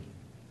generation.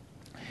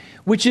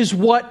 Which is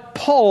what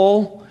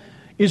Paul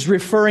is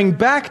referring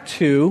back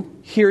to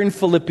here in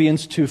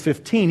Philippians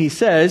 2:15. He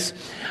says,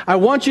 I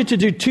want you to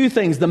do two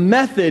things. The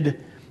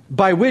method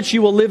by which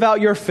you will live out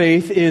your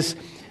faith is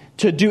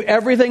to do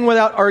everything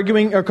without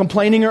arguing or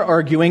complaining or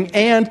arguing,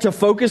 and to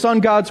focus on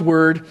God's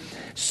word,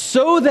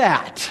 so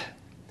that,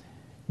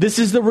 this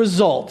is the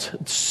result,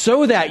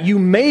 so that you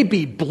may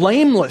be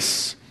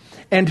blameless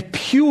and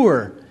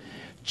pure,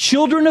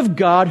 children of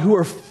God who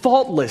are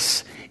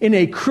faultless in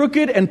a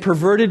crooked and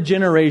perverted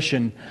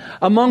generation,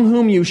 among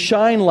whom you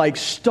shine like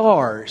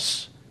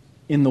stars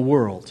in the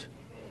world.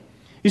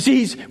 You see,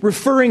 he's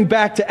referring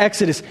back to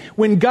Exodus.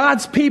 When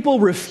God's people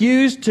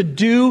refused to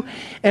do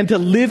and to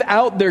live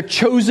out their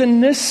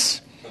chosenness,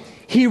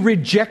 he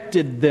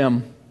rejected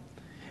them.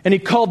 And he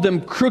called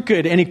them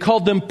crooked, and he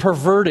called them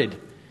perverted.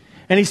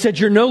 And he said,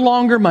 you're no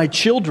longer my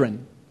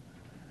children.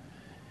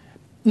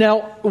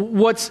 Now,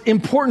 what's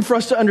important for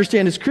us to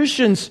understand as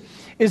Christians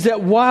is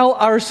that while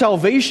our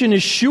salvation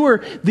is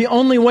sure, the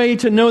only way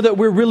to know that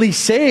we're really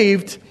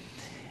saved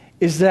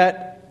is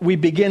that we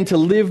begin to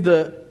live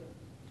the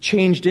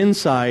changed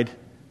inside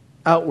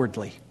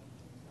outwardly.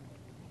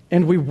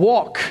 And we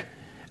walk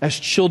as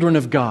children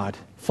of God,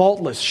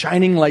 faultless,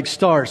 shining like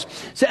stars.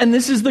 So, and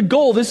this is the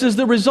goal, this is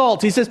the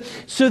result. He says,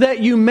 so that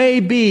you may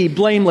be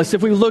blameless.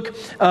 If we look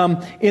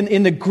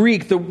in the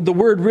Greek, the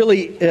word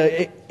really,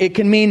 it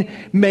can mean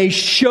may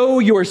show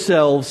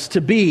yourselves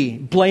to be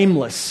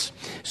blameless.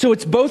 So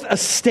it's both a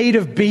state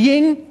of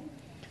being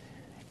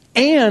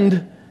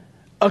and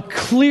a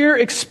clear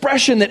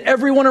expression that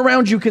everyone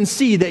around you can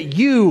see that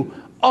you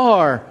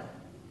are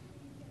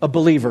a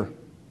believer.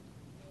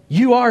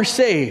 You are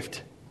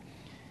saved.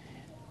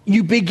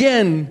 You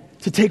begin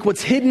to take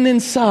what's hidden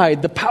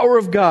inside, the power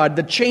of God,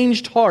 the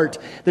changed heart,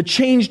 the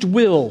changed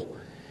will,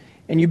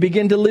 and you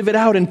begin to live it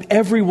out, and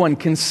everyone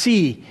can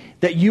see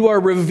that you are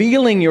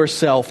revealing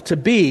yourself to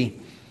be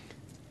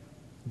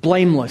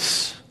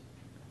blameless,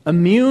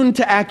 immune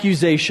to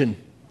accusation.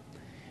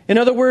 In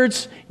other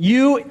words,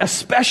 you,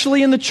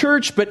 especially in the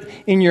church, but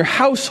in your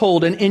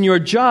household and in your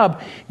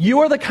job, you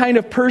are the kind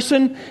of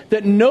person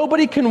that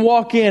nobody can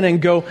walk in and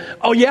go,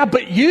 oh yeah,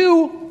 but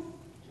you.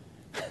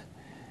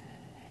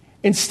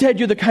 Instead,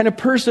 you're the kind of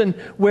person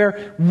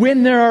where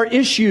when there are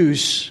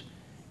issues,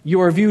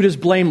 you are viewed as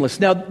blameless.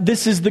 Now,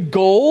 this is the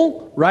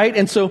goal, right?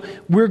 And so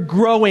we're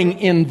growing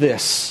in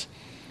this.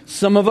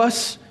 Some of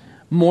us,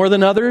 more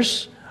than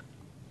others,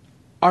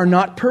 are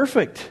not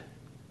perfect.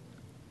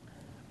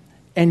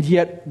 And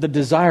yet the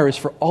desire is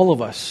for all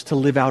of us to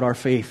live out our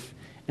faith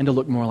and to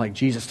look more like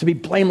Jesus, to be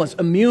blameless,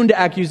 immune to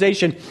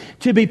accusation,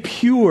 to be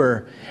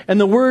pure. And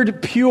the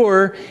word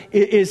pure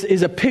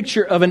is a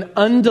picture of an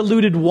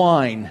undiluted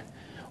wine.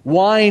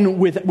 Wine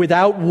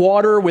without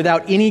water,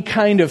 without any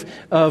kind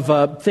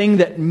of thing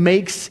that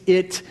makes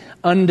it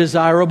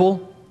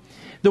undesirable.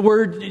 The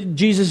word,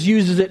 Jesus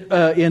uses it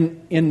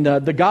in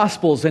the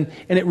Gospels, and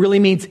it really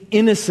means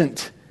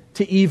innocent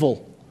to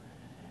evil.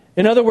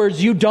 In other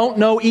words, you don't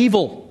know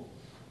evil.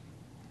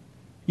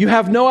 You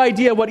have no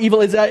idea what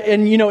evil is.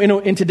 And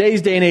in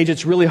today's day and age,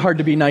 it's really hard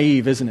to be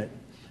naive, isn't it?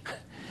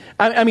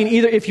 I mean,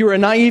 either if you're a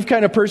naive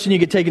kind of person, you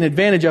get taken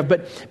advantage of,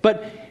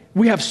 but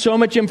we have so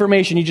much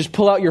information, you just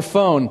pull out your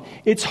phone.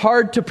 It's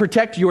hard to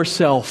protect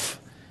yourself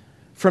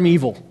from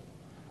evil.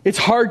 It's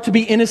hard to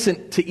be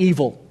innocent to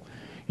evil.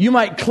 You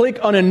might click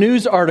on a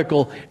news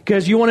article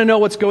because you want to know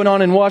what's going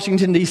on in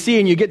Washington, D.C.,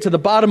 and you get to the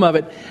bottom of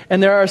it,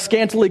 and there are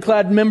scantily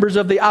clad members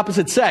of the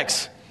opposite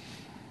sex.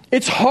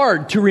 It's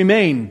hard to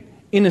remain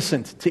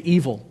innocent to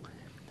evil.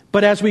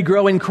 But as we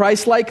grow in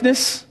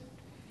Christ-likeness,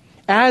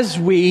 as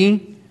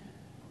we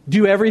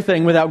do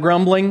everything without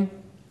grumbling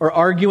or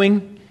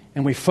arguing,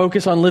 and we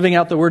focus on living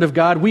out the Word of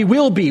God, we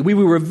will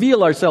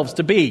reveal ourselves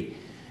to be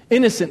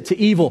innocent to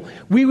evil.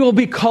 We will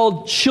be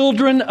called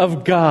children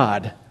of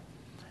God.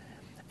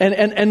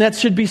 And that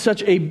should be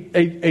such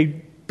a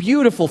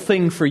beautiful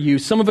thing for you.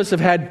 Some of us have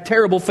had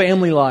terrible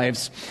family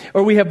lives,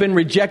 or we have been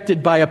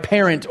rejected by a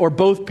parent or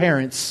both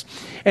parents.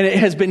 And it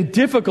has been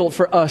difficult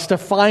for us to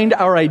find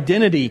our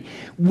identity.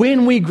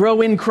 When we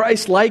grow in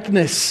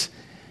Christ-likeness,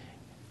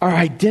 our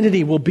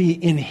identity will be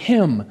in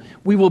Him.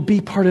 We will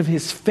be part of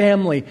His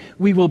family.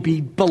 We will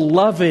be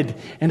beloved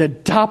and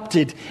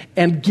adopted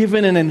and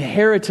given an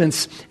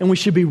inheritance. And we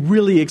should be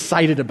really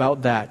excited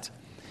about that.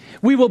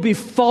 We will be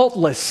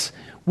faultless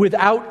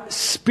without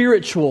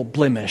spiritual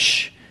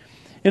blemish.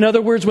 In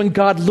other words, when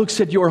God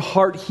looks at your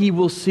heart, He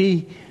will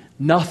see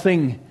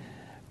nothing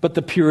but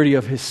the purity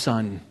of His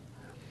Son.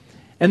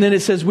 And then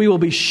it says, we will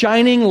be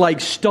shining like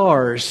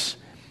stars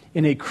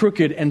in a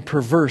crooked and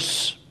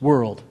perverse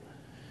world.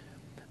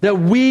 That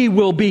we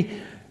will be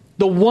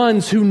the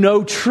ones who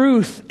know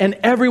truth, and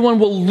everyone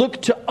will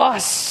look to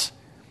us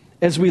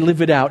as we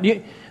live it out.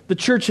 The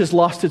church has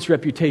lost its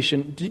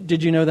reputation.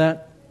 Did you know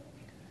that?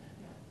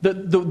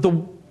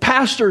 The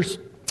pastors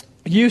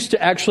used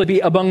to actually be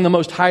among the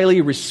most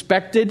highly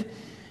respected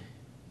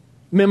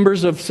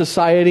members of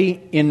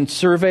society in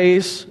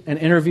surveys and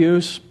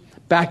interviews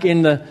back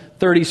in the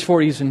 30s,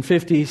 40s, and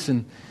 50s,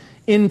 and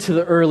into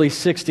the early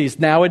 60s.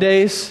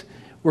 Nowadays,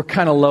 we're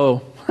kind of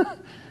low.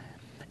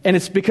 And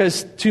it's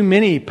because too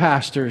many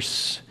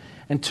pastors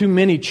and too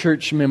many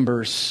church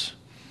members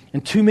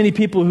and too many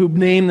people who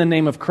name the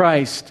name of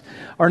Christ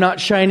are not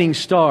shining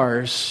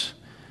stars,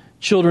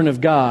 children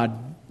of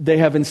God. They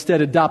have instead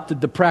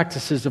adopted the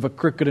practices of a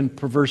crooked and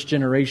perverse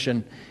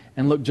generation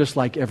and look just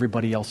like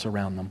everybody else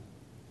around them.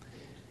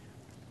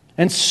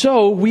 And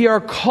so we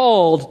are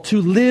called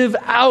to live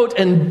out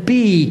and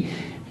be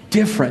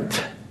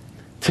different,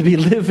 to be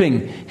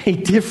living a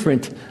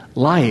different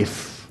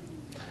life.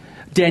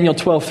 Daniel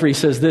 12:3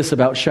 says this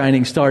about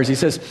shining stars. He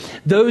says,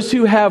 those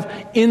who have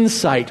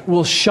insight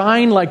will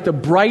shine like the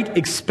bright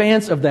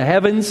expanse of the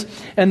heavens,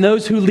 and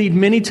those who lead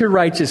many to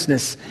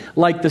righteousness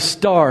like the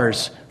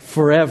stars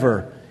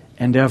forever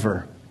and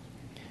ever.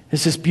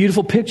 It's this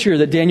beautiful picture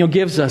that Daniel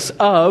gives us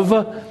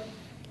of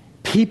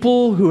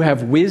people who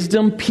have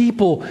wisdom,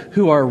 people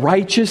who are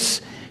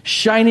righteous,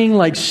 shining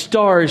like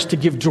stars to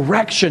give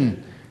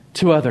direction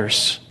to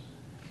others.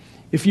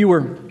 If you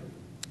were,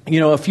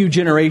 a few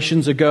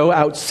generations ago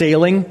out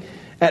sailing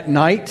at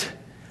night,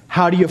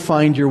 how do you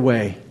find your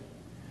way?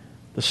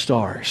 The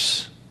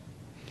stars.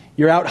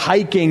 You're out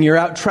hiking, you're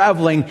out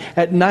traveling.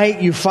 At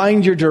night, you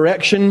find your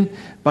direction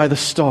by the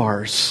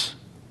stars.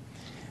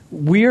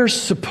 We're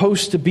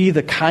supposed to be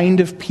the kind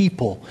of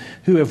people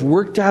who have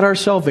worked out our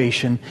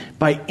salvation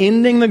by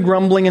ending the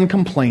grumbling and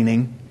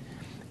complaining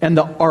and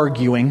the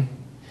arguing,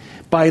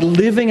 by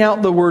living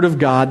out the Word of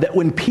God, that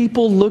when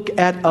people look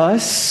at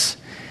us,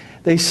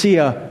 they see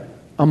a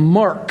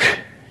mark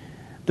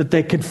that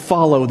they can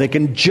follow. They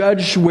can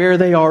judge where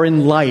they are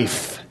in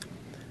life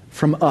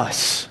from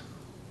us.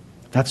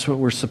 That's what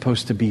we're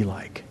supposed to be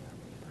like.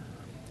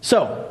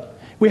 So,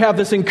 we have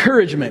this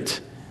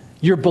encouragement.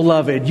 You're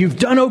beloved. You've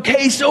done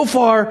okay so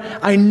far.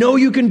 I know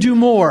you can do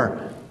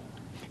more.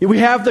 We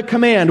have the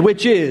command,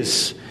 which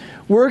is,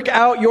 work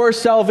out your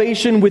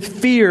salvation with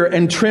fear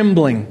and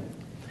trembling.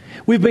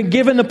 We've been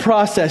given the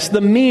process.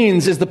 The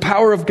means is the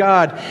power of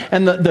God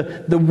and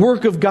the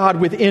work of God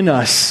within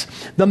us.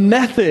 The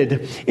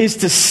method is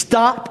to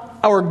stop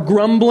our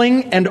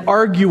grumbling and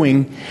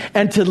arguing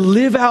and to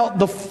live out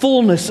the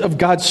fullness of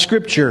God's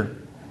Scripture.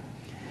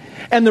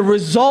 And the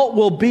result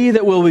will be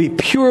that we'll be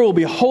pure, we'll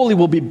be holy,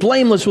 we'll be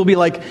blameless, we'll be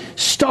like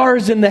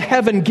stars in the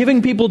heaven,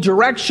 giving people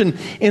direction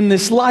in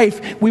this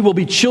life. We will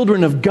be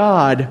children of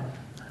God.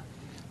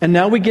 And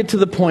now we get to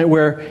the point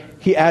where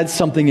he adds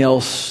something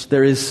else.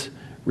 There is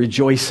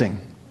rejoicing.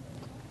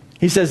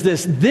 He says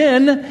this,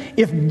 then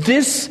if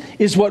this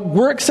is what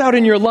works out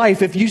in your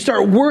life, if you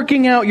start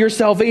working out your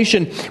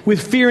salvation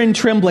with fear and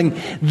trembling,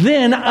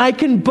 then I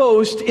can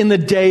boast in the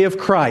day of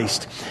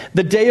Christ.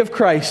 The day of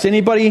Christ.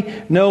 Anybody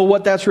know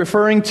what that's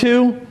referring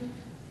to?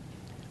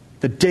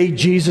 The day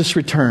Jesus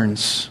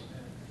returns.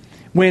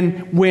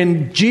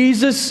 When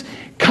Jesus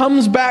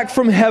comes back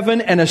from heaven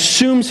and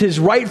assumes his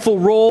rightful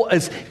role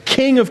as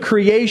King of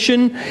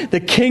creation, the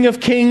King of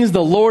kings,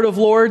 the Lord of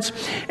lords,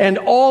 and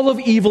all of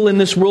evil in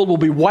this world will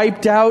be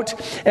wiped out,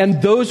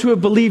 and those who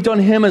have believed on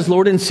him as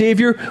Lord and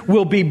Savior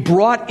will be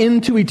brought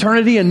into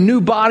eternity in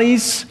new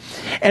bodies,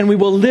 and we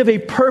will live a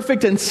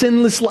perfect and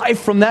sinless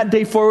life from that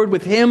day forward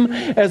with him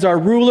as our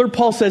ruler.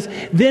 Paul says,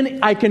 then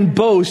I can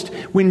boast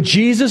when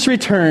Jesus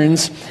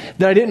returns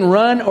that I didn't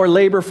run or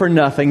labor for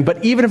nothing,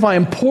 but even if I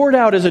am poured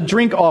out as a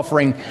drink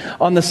offering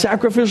on the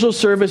sacrificial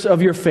service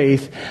of your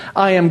faith,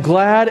 I am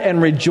glad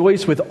and rejoice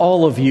with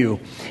all of you.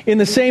 In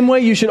the same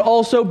way, you should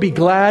also be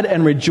glad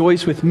and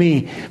rejoice with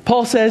me.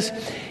 Paul says,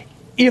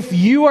 if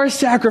you are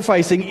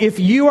sacrificing, if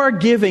you are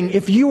giving,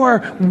 if you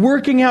are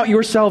working out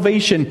your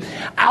salvation,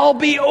 I'll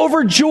be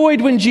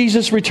overjoyed when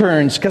Jesus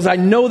returns because I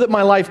know that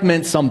my life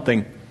meant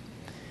something.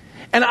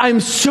 And I'm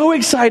so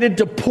excited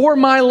to pour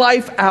my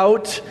life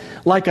out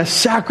like a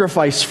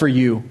sacrifice for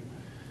you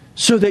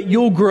so that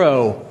you'll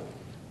grow.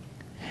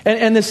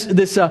 And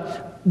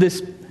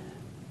this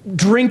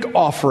drink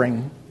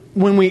offering,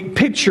 when we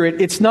picture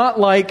it, it's not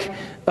like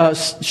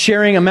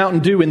sharing a Mountain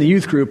Dew in the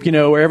youth group,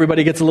 where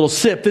everybody gets a little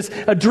sip.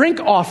 A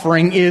drink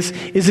offering is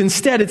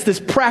instead, it's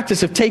this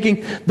practice of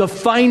taking the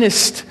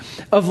finest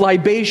of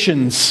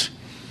libations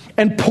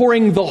and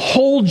pouring the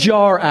whole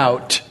jar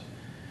out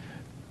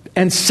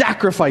and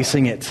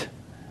sacrificing it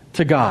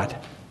to God.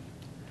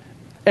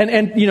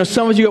 And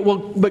some of you go, well,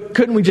 but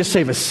couldn't we just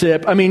save a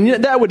sip? I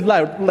mean, that would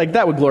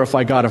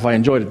glorify God if I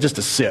enjoyed it, just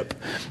a sip.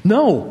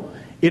 No,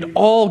 it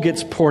all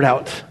gets poured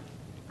out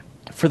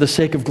for the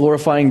sake of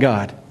glorifying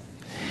God.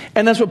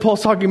 And that's what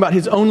Paul's talking about,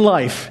 his own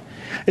life.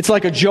 It's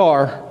like a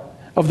jar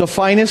of the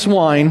finest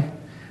wine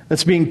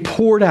that's being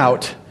poured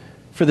out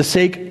for the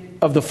sake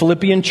of the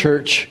Philippian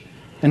church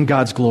and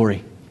God's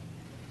glory.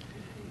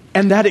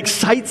 And that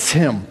excites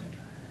him.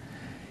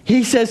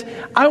 He says,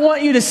 I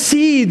want you to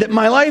see that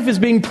my life is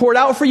being poured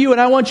out for you, and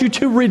I want you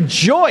to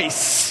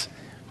rejoice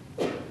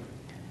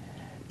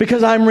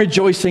because I'm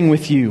rejoicing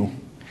with you.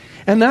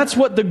 And that's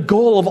what the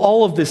goal of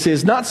all of this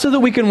is. Not so that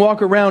we can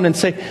walk around and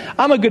say,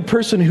 I'm a good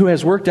person who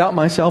has worked out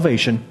my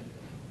salvation.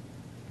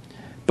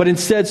 But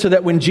instead so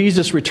that when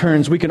Jesus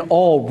returns, we can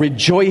all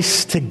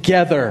rejoice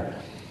together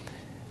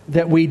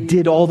that we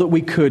did all that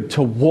we could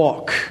to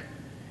walk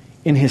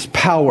in his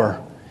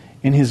power,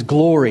 in his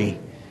glory,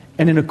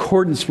 and in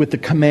accordance with the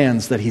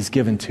commands that he's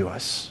given to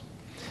us.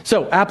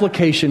 So,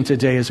 application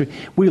today as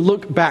we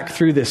look back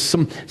through this,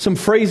 some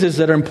phrases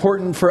that are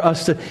important for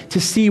us to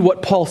see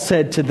what Paul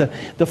said to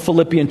the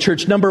Philippian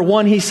church. Number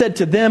one, he said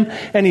to them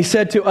and he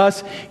said to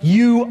us,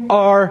 you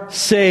are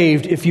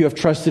saved if you have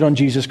trusted on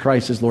Jesus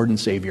Christ as Lord and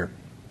Savior.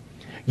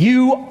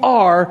 You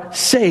are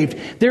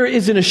saved. There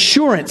is an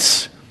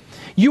assurance.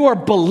 You are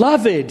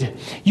beloved.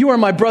 You are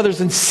my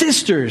brothers and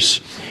sisters.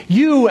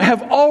 You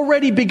have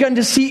already begun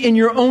to see in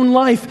your own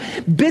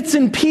life bits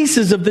and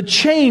pieces of the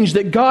change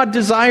that God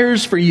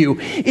desires for you.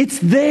 It's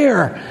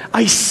there.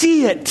 I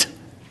see it.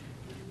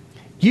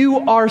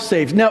 You are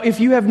saved. Now, if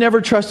you have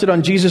never trusted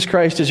on Jesus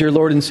Christ as your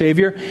Lord and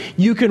Savior,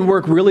 you can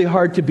work really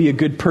hard to be a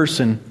good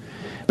person,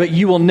 but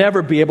you will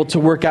never be able to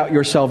work out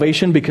your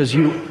salvation because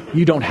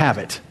you don't have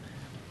it.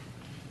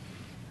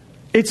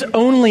 It's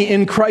only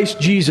in Christ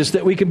Jesus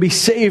that we can be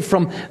saved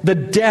from the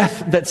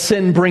death that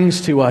sin brings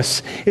to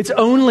us. It's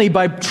only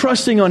by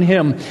trusting on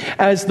him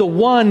as the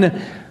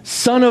one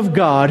Son of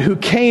God who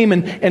came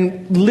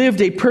and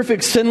lived a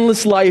perfect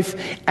sinless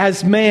life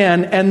as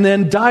man and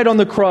then died on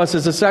the cross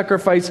as a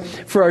sacrifice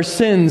for our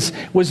sins,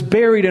 was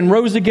buried and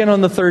rose again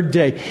on the third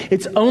day.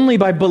 It's only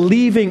by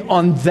believing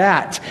on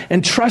that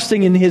and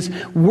trusting in his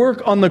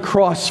work on the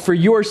cross for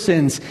your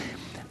sins.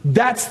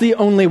 That's the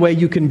only way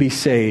you can be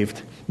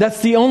saved.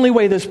 That's the only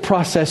way this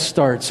process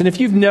starts. And if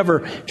you've never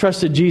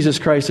trusted Jesus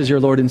Christ as your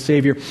Lord and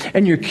Savior,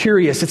 and you're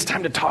curious, it's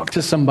time to talk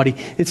to somebody.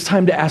 It's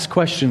time to ask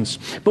questions.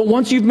 But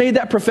once you've made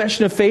that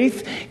profession of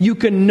faith, you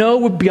can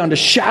know beyond a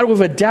shadow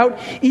of a doubt,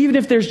 even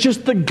if there's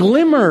just the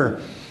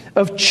glimmer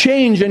of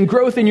change and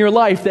growth in your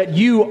life, that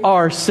you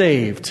are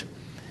saved.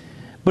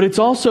 But it's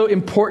also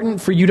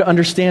important for you to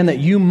understand that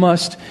you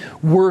must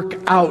work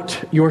out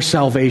your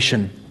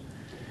salvation.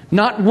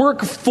 Not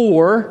work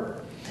for,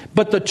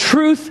 but the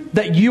truth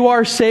that you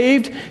are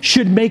saved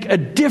should make a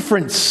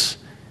difference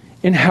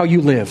in how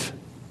you live.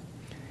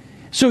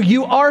 So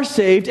you are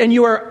saved and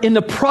you are in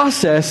the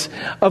process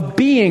of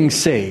being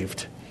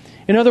saved.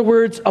 In other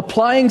words,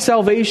 applying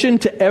salvation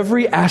to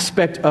every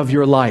aspect of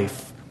your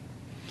life.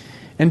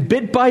 And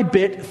bit by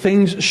bit,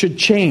 things should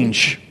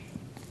change.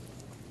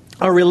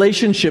 Our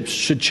relationships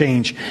should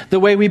change. The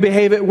way we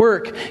behave at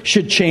work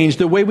should change.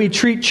 The way we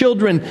treat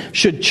children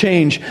should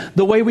change.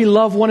 The way we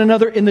love one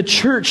another in the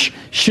church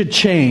should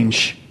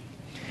change.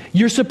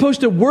 You're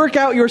supposed to work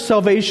out your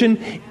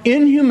salvation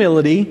in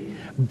humility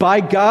by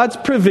God's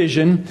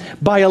provision,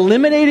 by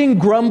eliminating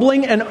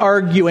grumbling and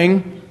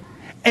arguing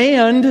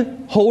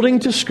and holding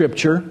to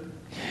Scripture.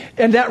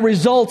 And that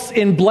results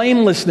in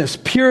blamelessness,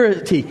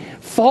 purity,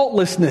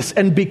 faultlessness,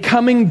 and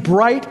becoming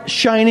bright,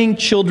 shining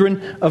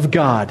children of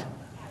God.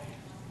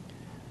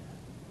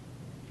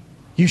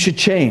 You should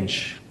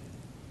change.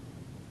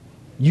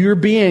 You're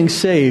being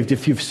saved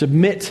if you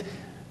submit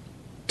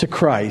to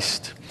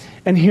Christ.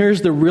 And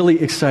here's the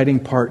really exciting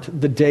part.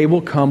 The day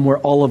will come where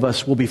all of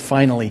us will be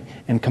finally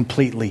and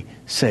completely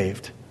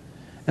saved.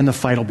 And the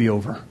fight will be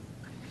over.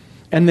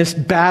 And this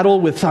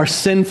battle with our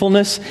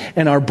sinfulness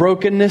and our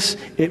brokenness,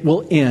 it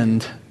will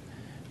end.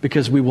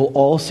 Because we will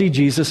all see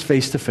Jesus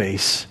face to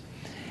face.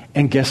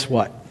 And guess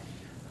what?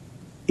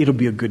 It'll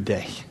be a good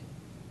day.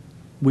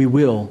 We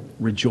will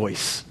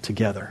rejoice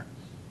together.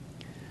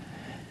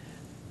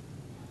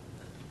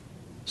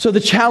 So the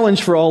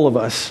challenge for all of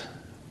us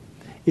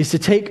is to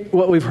take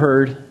what we've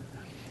heard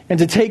and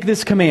to take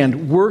this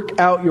command, work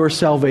out your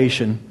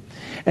salvation,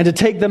 and to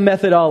take the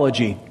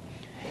methodology.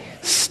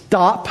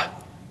 Stop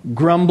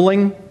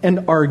grumbling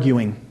and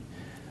arguing.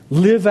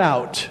 Live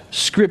out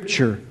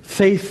Scripture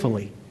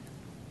faithfully.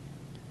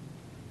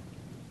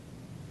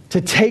 To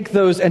take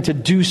those and to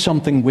do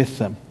something with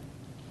them.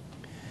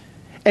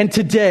 And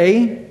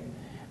today,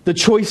 the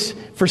choice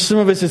for some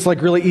of us is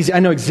like really easy. I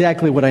know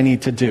exactly what I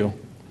need to do.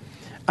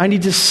 I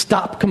need to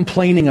stop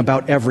complaining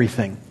about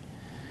everything.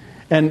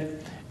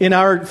 And in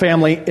our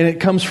family, and it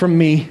comes from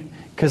me,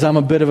 because I'm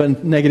a bit of a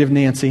negative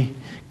Nancy,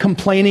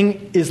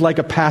 complaining is like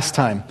a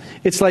pastime.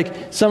 It's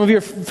like some of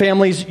your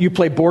families, you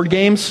play board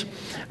games.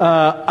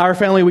 Our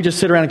family, we just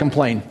sit around and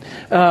complain.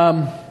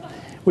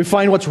 We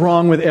find what's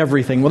wrong with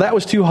everything. Well, that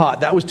was too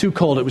hot. That was too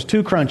cold. It was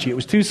too crunchy. It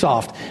was too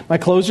soft. My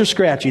clothes are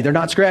scratchy. They're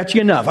not scratchy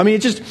enough. I mean,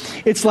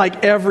 it's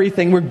like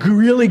everything. We're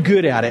really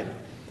good at it.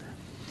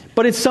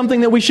 But it's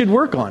something that we should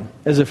work on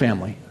as a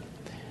family.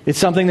 It's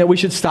something that we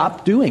should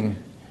stop doing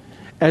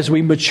as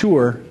we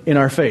mature in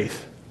our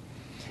faith.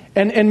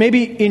 And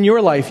maybe in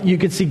your life, you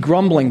could see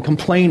grumbling,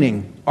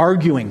 complaining,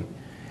 arguing.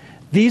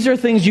 These are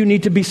things you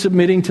need to be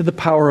submitting to the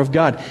power of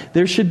God.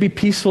 There should be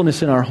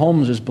peacefulness in our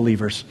homes as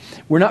believers.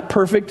 We're not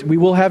perfect. We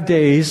will have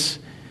days.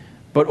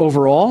 But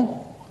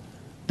overall,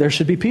 there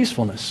should be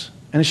peacefulness.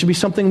 And it should be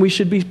something we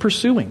should be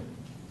pursuing.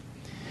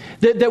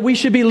 That we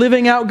should be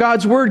living out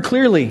God's word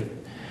clearly.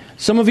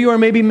 Some of you are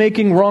maybe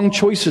making wrong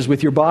choices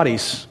with your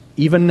bodies,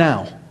 even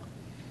now.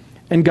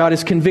 And God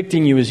is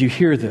convicting you as you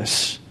hear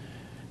this,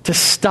 to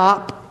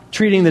stop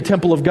treating the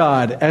temple of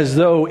God as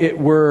though it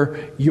were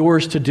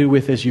yours to do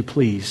with as you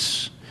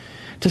please.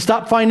 To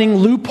stop finding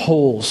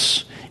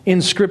loopholes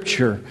in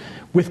Scripture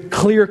with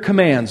clear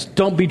commands.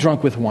 Don't be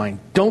drunk with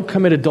wine. Don't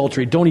commit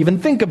adultery. Don't even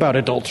think about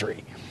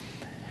adultery.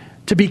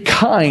 To be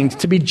kind,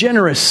 to be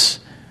generous,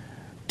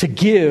 to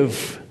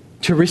give,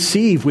 to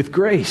receive with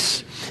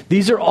grace.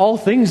 These are all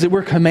things that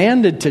we're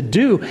commanded to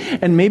do.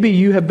 And maybe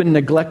you have been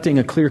neglecting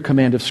a clear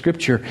command of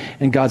Scripture,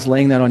 and God's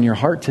laying that on your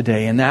heart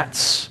today. And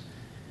that's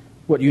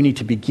what you need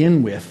to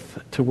begin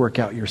with to work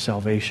out your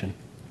salvation.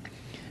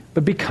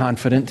 But be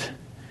confident.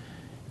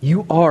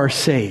 You are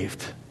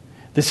saved.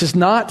 This is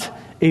not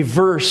a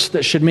verse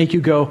that should make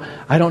you go,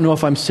 I don't know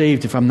if I'm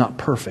saved if I'm not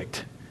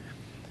perfect.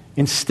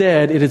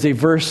 Instead, it is a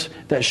verse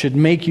that should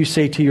make you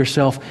say to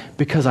yourself,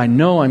 because I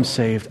know I'm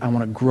saved, I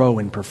want to grow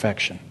in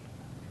perfection.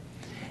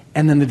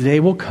 And then the day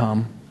will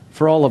come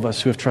for all of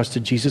us who have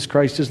trusted Jesus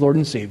Christ as Lord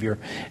and Savior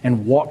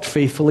and walked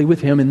faithfully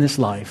with Him in this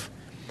life,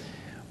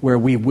 where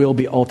we will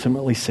be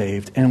ultimately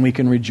saved and we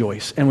can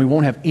rejoice. And we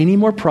won't have any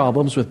more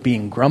problems with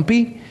being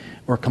grumpy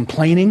or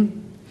complaining.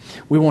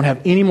 We won't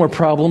have any more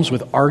problems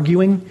with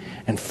arguing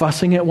and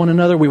fussing at one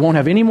another. We won't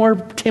have any more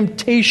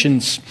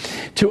temptations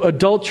to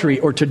adultery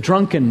or to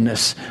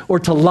drunkenness or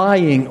to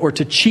lying or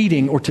to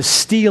cheating or to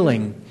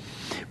stealing.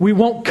 We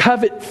won't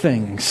covet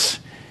things.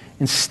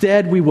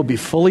 Instead, we will be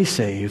fully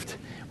saved,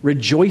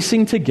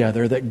 rejoicing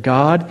together that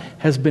God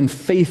has been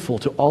faithful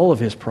to all of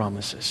His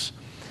promises.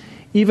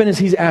 Even as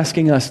He's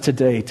asking us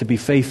today to be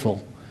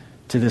faithful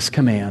to this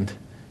command,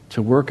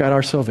 to work out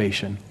our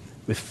salvation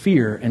with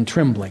fear and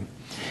trembling.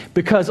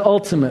 Because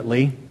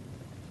ultimately,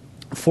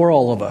 for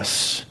all of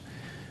us,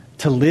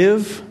 to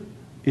live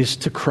is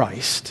to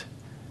Christ.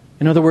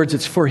 In other words,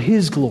 it's for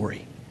His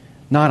glory,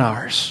 not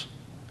ours.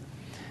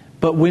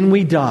 But when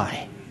we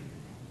die,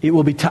 it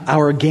will be to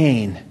our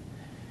gain,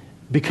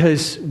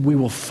 because we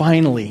will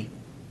finally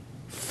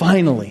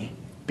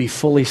be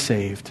fully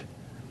saved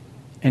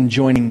and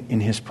joining in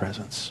His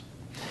presence.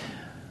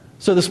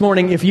 So this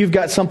morning, if you've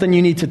got something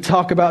you need to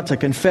talk about, to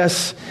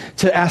confess,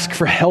 to ask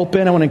for help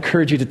in, I want to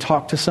encourage you to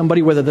talk to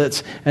somebody, whether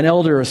that's an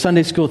elder, a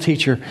Sunday school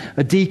teacher,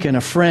 a deacon,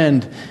 a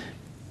friend.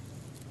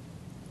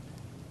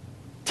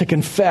 To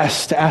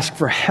confess, to ask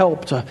for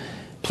help, to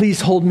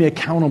please hold me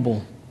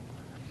accountable.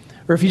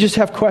 Or if you just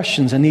have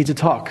questions and need to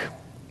talk,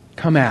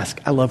 come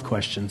ask. I love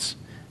questions.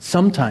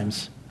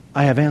 Sometimes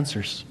I have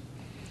answers.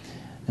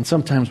 And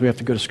sometimes we have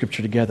to go to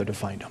Scripture together to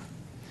find them.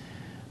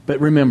 But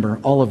remember,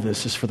 all of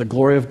this is for the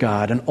glory of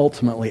God and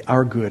ultimately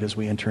our good as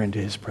we enter into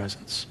His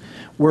presence.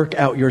 Work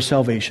out your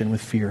salvation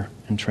with fear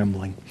and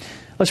trembling.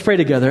 Let's pray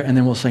together, and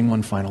then we'll sing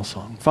one final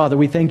song. Father,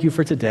 we thank you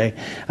for today.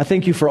 I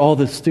thank you for all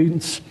the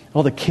students,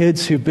 all the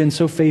kids who've been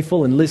so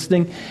faithful in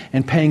listening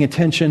and paying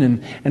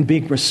attention and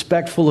being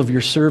respectful of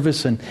your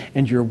service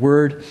and your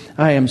word.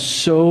 I am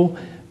so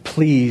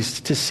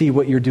pleased to see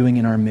what you're doing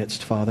in our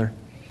midst, Father.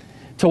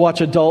 To watch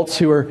adults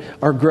who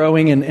are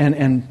growing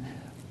and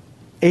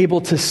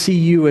able to see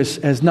you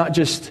as not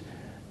just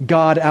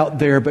God out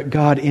there, but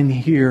God in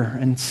here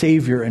and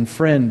Savior and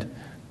friend.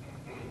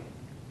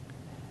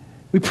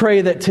 We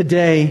pray that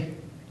today,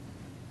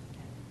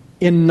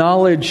 in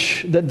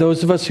knowledge that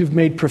those of us who've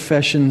made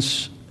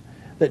professions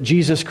that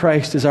Jesus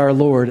Christ is our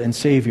Lord and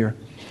Savior,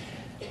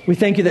 we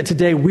thank you that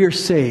today we're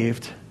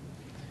saved,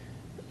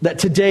 that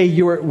today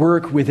you're at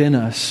work within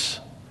us,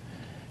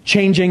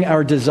 changing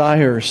our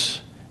desires,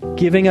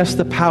 giving us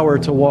the power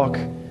to walk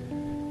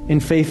in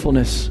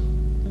faithfulness.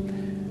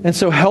 And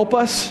so help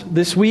us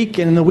this week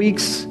and in the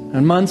weeks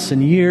and months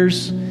and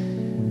years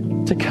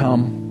to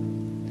come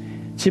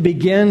to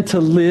begin to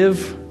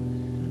live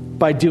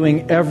by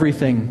doing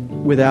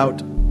everything without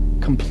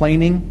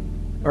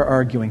complaining or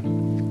arguing.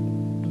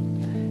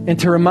 And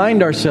to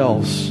remind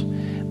ourselves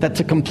that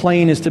to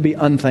complain is to be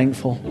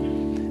unthankful,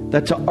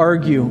 that to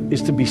argue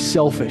is to be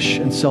selfish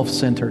and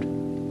self-centered.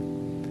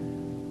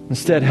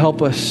 Instead,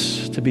 help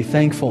us to be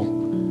thankful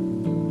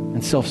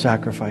and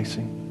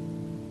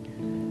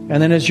self-sacrificing.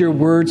 And then as your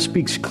word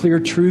speaks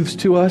clear truths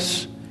to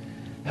us,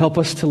 help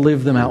us to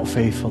live them out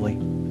faithfully.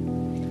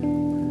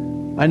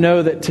 I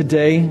know that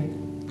today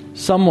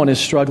someone is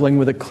struggling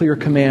with a clear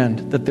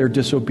command that they're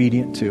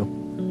disobedient to.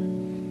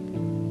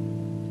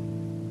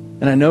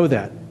 And I know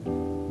that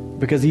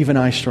because even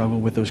I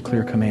struggle with those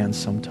clear commands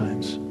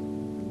sometimes.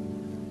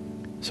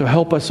 So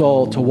help us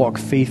all to walk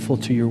faithful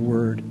to your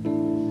word.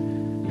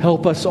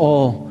 Help us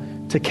all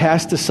to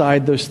cast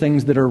aside those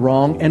things that are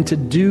wrong and to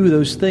do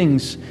those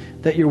things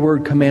that your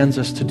word commands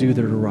us to do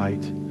that are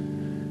right.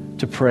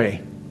 To pray,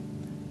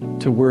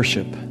 to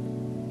worship,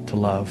 to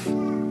love,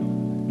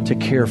 to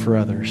care for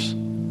others.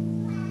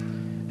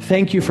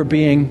 Thank you for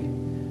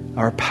being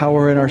our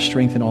power and our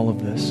strength in all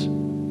of this.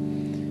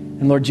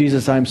 And Lord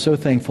Jesus, I'm so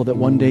thankful that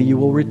one day you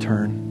will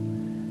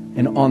return.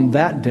 And on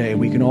that day,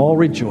 we can all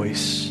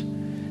rejoice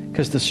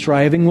because the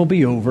striving will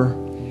be over.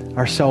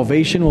 Our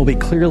salvation will be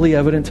clearly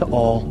evident to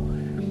all.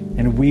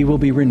 And we will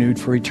be renewed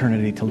for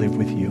eternity to live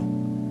with you.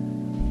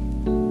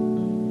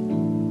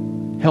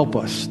 Help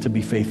us to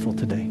be faithful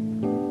today.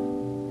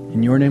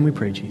 In your name we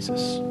pray,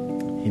 Jesus.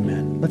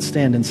 Amen. Let's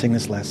stand and sing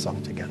this last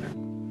song together.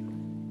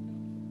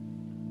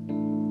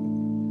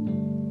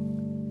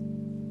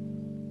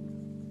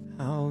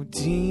 How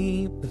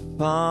deep the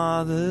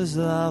Father's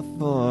love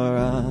for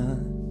us,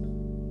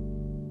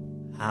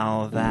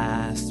 how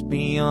vast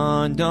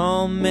beyond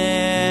all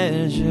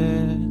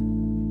measure,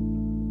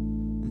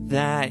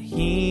 that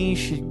He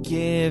should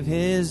give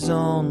His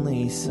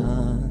only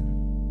Son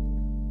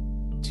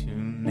to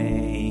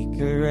make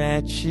a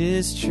wretch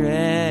His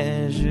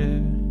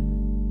treasure.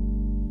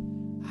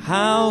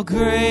 How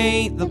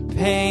great the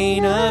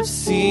pain of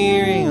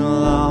searing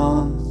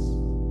loss,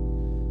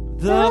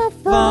 the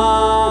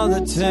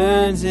Father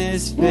turns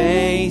His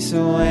face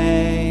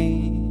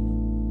away,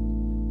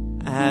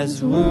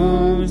 as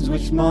wounds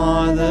which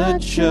mar the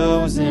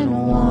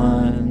chosen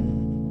one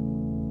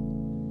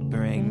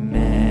bring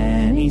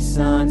many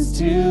sons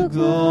to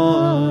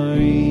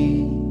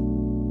glory.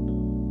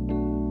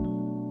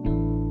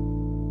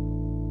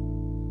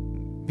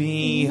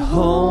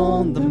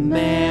 Behold the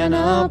man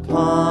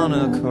upon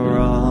a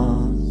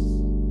cross,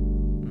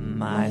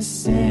 my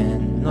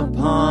sin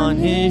upon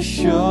His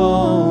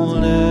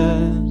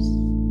shoulders.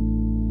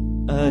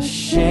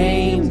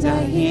 Ashamed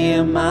I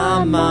hear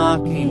my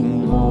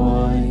mocking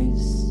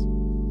voice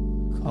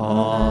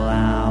call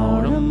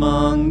out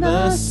among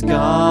the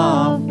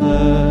scoffers.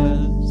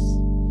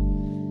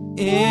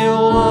 It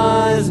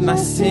was my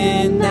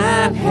sin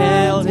that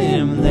held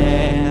Him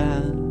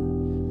there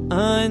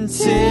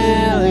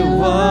until it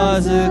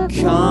was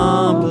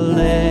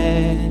accomplished.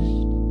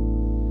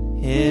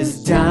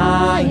 His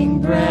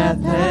dying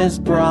breath has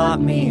brought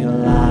me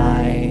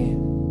life.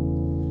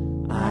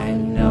 I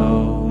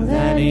know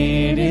that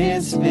it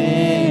is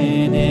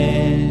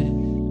finished.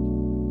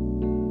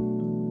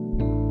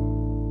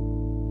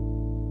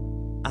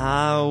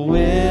 I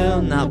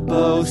will not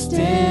boast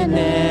in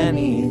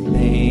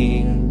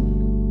anything,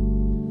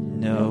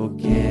 no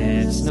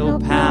gifts, no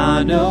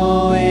power,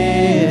 no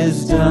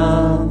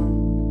wisdom,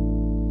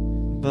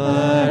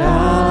 but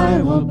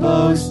I will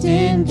boast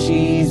in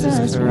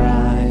Jesus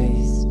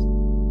Christ,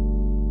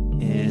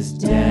 His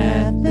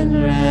death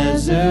and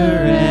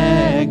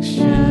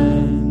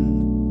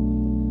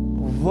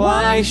resurrection.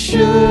 Why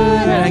should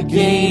I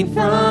gain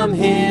from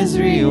His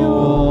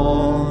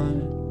reward?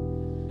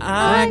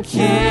 I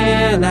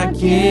cannot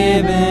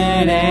give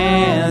an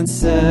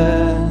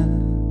answer,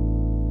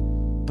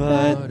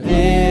 but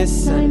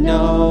this I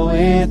know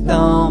with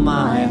all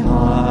my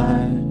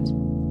heart: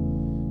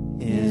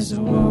 His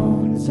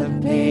wounds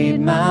have paid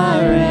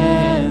my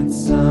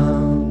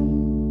ransom.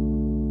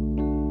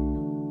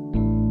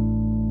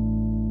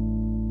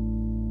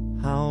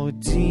 How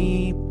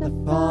deep the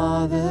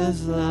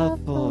Father's love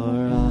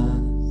for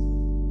us,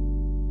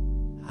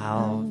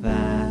 how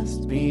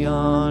vast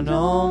beyond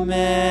all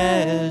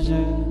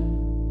measure,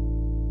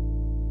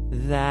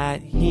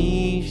 that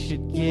He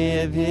should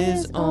give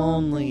His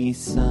only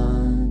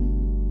Son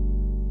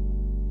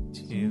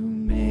to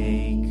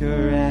make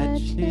a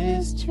wretch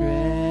His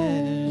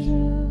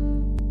treasure.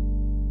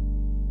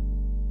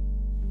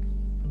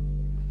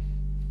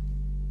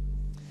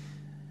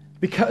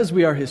 Because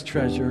we are His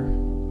treasure, we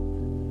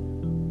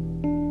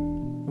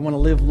want to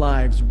live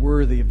lives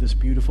worthy of this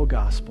beautiful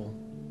gospel,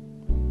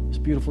 this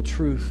beautiful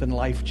truth and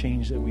life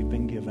change that we've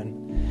been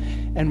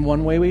given. And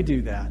one way we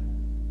do that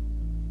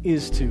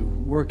is to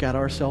work out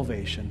our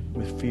salvation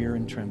with fear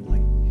and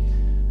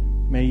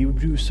trembling. May you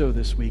do so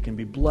this week and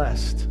be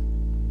blessed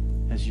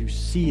as you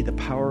see the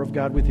power of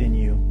God within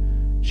you,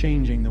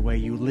 changing the way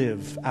you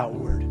live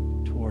outward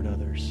toward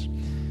others.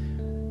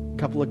 A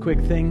couple of quick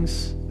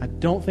things. I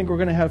don't think we're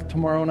going to have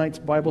tomorrow night's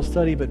Bible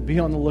study, but be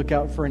on the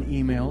lookout for an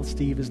email.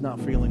 Steve is not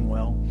feeling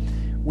well.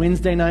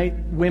 Wednesday night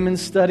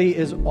women's study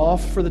is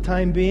off for the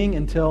time being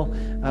until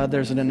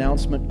there's an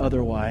announcement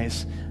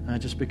otherwise,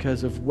 just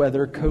because of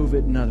weather, COVID,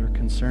 and other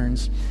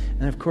concerns.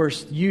 And of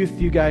course,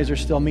 youth, you guys are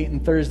still meeting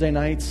Thursday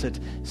nights at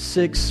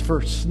 6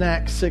 for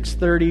snacks,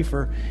 6:30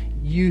 for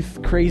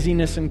youth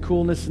craziness and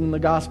coolness in the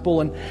gospel.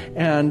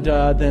 And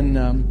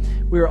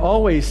then we're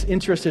always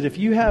interested, if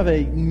you have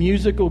a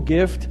musical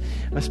gift,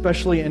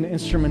 especially an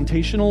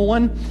instrumentational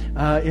one,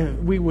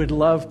 we would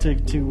love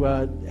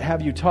to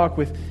have you talk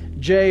with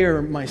Jay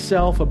or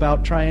myself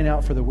about trying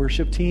out for the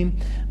worship team.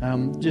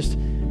 Just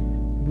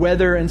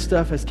weather and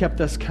stuff has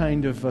kept us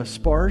kind of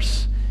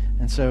sparse.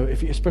 And so,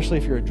 especially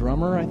if you're a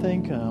drummer, I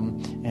think,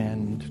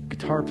 and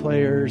guitar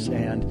players,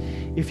 and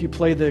if you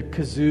play the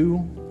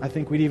kazoo, I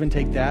think we'd even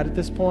take that at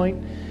this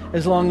point,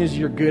 as long as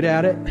you're good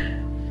at it,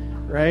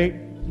 right?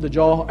 The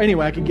jaw.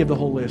 Anyway, I could give the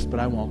whole list,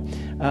 but I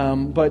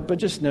won't. But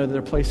just know that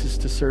there are places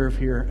to serve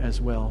here as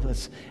well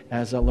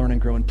as Learn and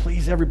Grow. And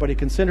please, everybody,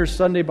 consider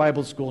Sunday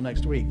Bible School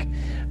next week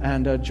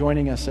and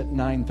joining us at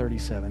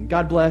 9:37.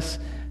 God bless.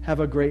 Have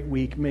a great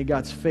week. May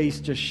God's face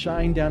just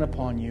shine down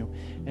upon you,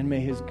 and may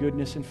His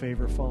goodness and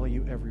favor follow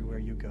you everywhere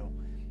you go.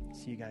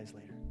 See you guys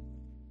later.